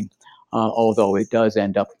one thing, although it does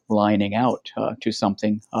end up lining out to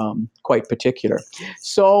something quite particular.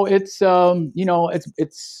 So it's,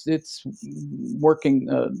 it's working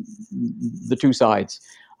the two sides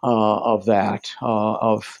of that,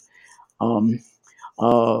 of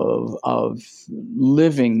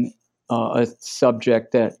living a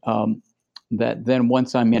subject that that then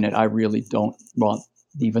once I'm in it, I really don't want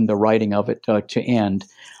even the writing of it to end.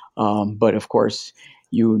 But of course,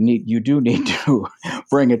 you do need to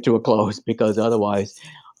bring it to a close, because otherwise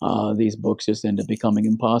these books just end up becoming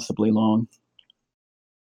impossibly long.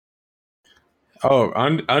 Oh,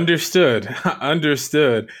 understood.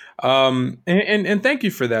 Understood. And thank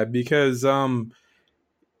you for that, because like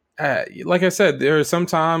I said, there are some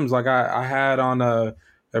times, like I had on a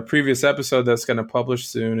previous episode that's going to publish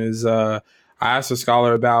soon, is I asked a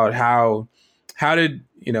scholar about how did,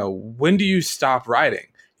 when do you stop writing?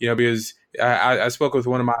 Because I spoke with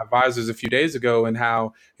one of my advisors a few days ago, and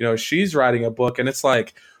how, she's writing a book, and it's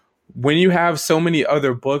like, when you have so many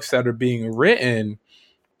other books that are being written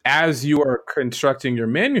as you are constructing your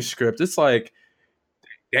manuscript, it's like,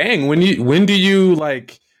 dang, when do you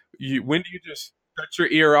just cut your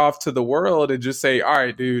ear off to the world and just say, all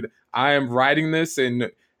right, dude, I am writing this, and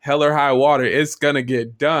hell or high water, it's gonna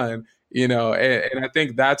get done. And I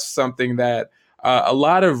think that's something that a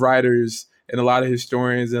lot of writers and a lot of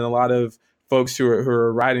historians and a lot of folks who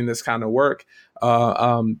are writing this kind of work,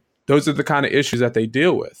 those are the kind of issues that they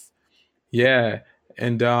deal with. Yeah.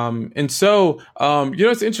 And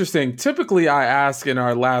it's interesting. Typically I ask in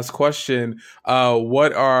our last question,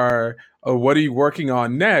 what are you working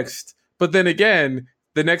on next? But then again,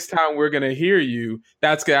 the next time we're going to hear you,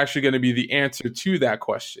 that's actually going to be the answer to that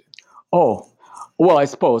question. Oh, well, I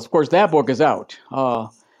suppose, of course, that book is out.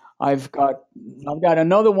 I've got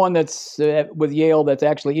another one that's with Yale that's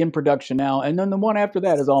actually in production now, and then the one after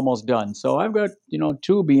that is almost done. So I've got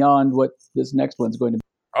two beyond what this next one's going to be.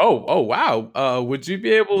 Oh, wow. Would you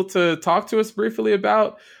be able to talk to us briefly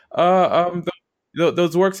about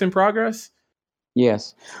those works in progress?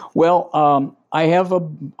 Yes. Well, I have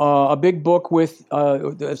a big book with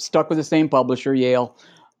stuck with the same publisher, Yale,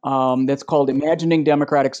 that's called Imagining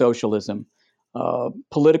Democratic Socialism: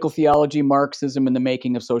 Political Theology, Marxism, and the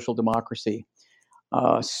Making of Social Democracy.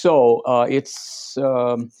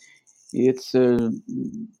 It's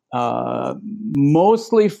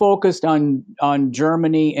mostly focused on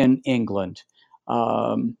Germany and England.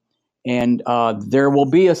 And there will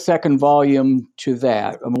be a second volume to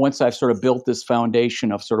that. And once I've sort of built this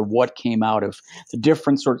foundation of sort of what came out of the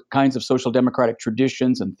different sort of kinds of social democratic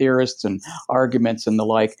traditions and theorists and arguments and the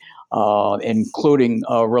like, including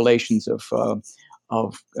relations of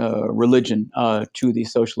religion to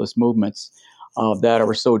these socialist movements that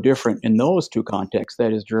are so different in those two contexts,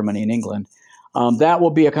 that is Germany and England. That will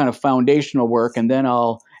be a kind of foundational work, and then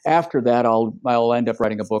after that I'll end up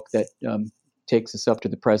writing a book that takes us up to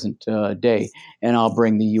the present day, and I'll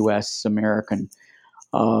bring the U.S. American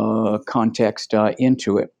context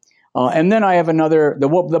into it. And then I have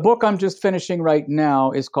the book I'm just finishing right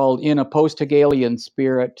now is called In a Post-Hegelian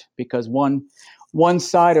Spirit, because one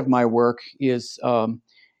side of my work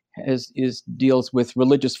deals with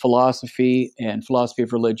religious philosophy and philosophy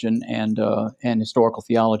of religion and historical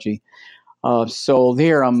theology. So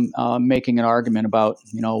there I'm making an argument about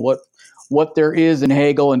what there is in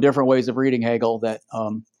Hegel and different ways of reading Hegel that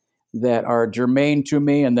are germane to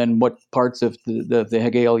me, and then what parts of the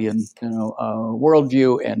Hegelian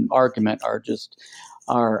worldview and argument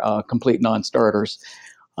are complete non-starters.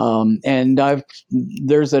 And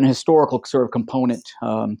there's an historical sort of component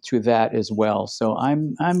to that as well. So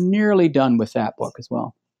I'm nearly done with that book as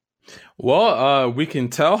well. Well, we can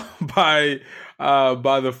tell by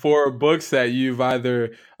the 4 books that you've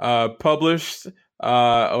either published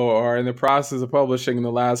or are in the process of publishing in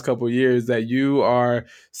the last couple of years, that you are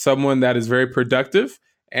someone that is very productive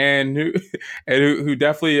and who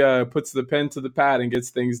definitely puts the pen to the pad and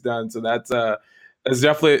gets things done. So that's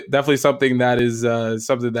definitely something that is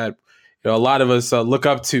something that a lot of us look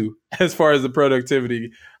up to as far as the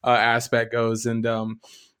productivity aspect goes. And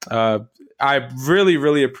I really,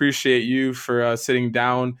 really appreciate you for sitting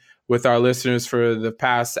down with our listeners for the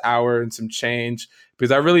past hour and some change,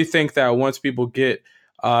 because I really think that once people get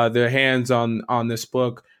their hands on this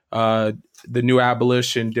book, The New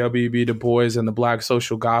Abolition, W.E.B. Du Bois and the Black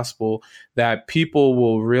Social Gospel, that people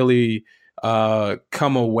will really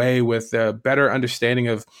come away with a better understanding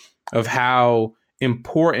of how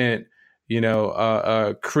important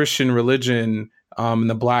Christian religion in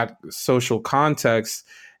the Black social context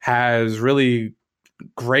has really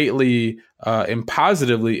greatly and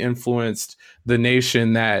positively influenced the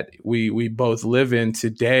nation that we both live in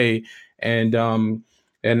today. And I'm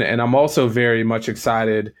also very much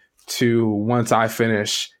excited to, once I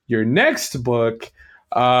finish your next book,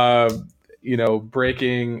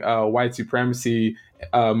 Breaking White Supremacy,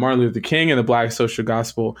 Martin Luther King and the Black Social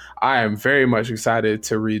Gospel. I am very much excited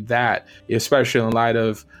to read that, especially in light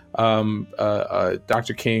of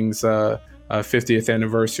Dr. King's 50th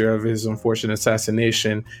anniversary of his unfortunate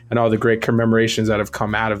assassination and all the great commemorations that have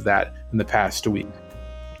come out of that in the past week.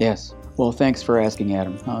 Yes. Well, thanks for asking,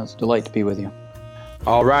 Adam. It's a delight to be with you.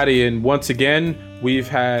 Alrighty, and once again, we've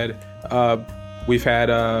had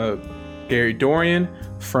Gary Dorian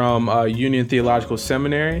from Union Theological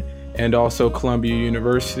Seminary and also Columbia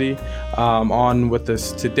University on with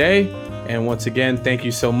us today. And once again, thank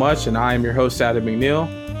you so much. And I am your host, Adam McNeil.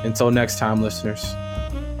 Until next time, listeners.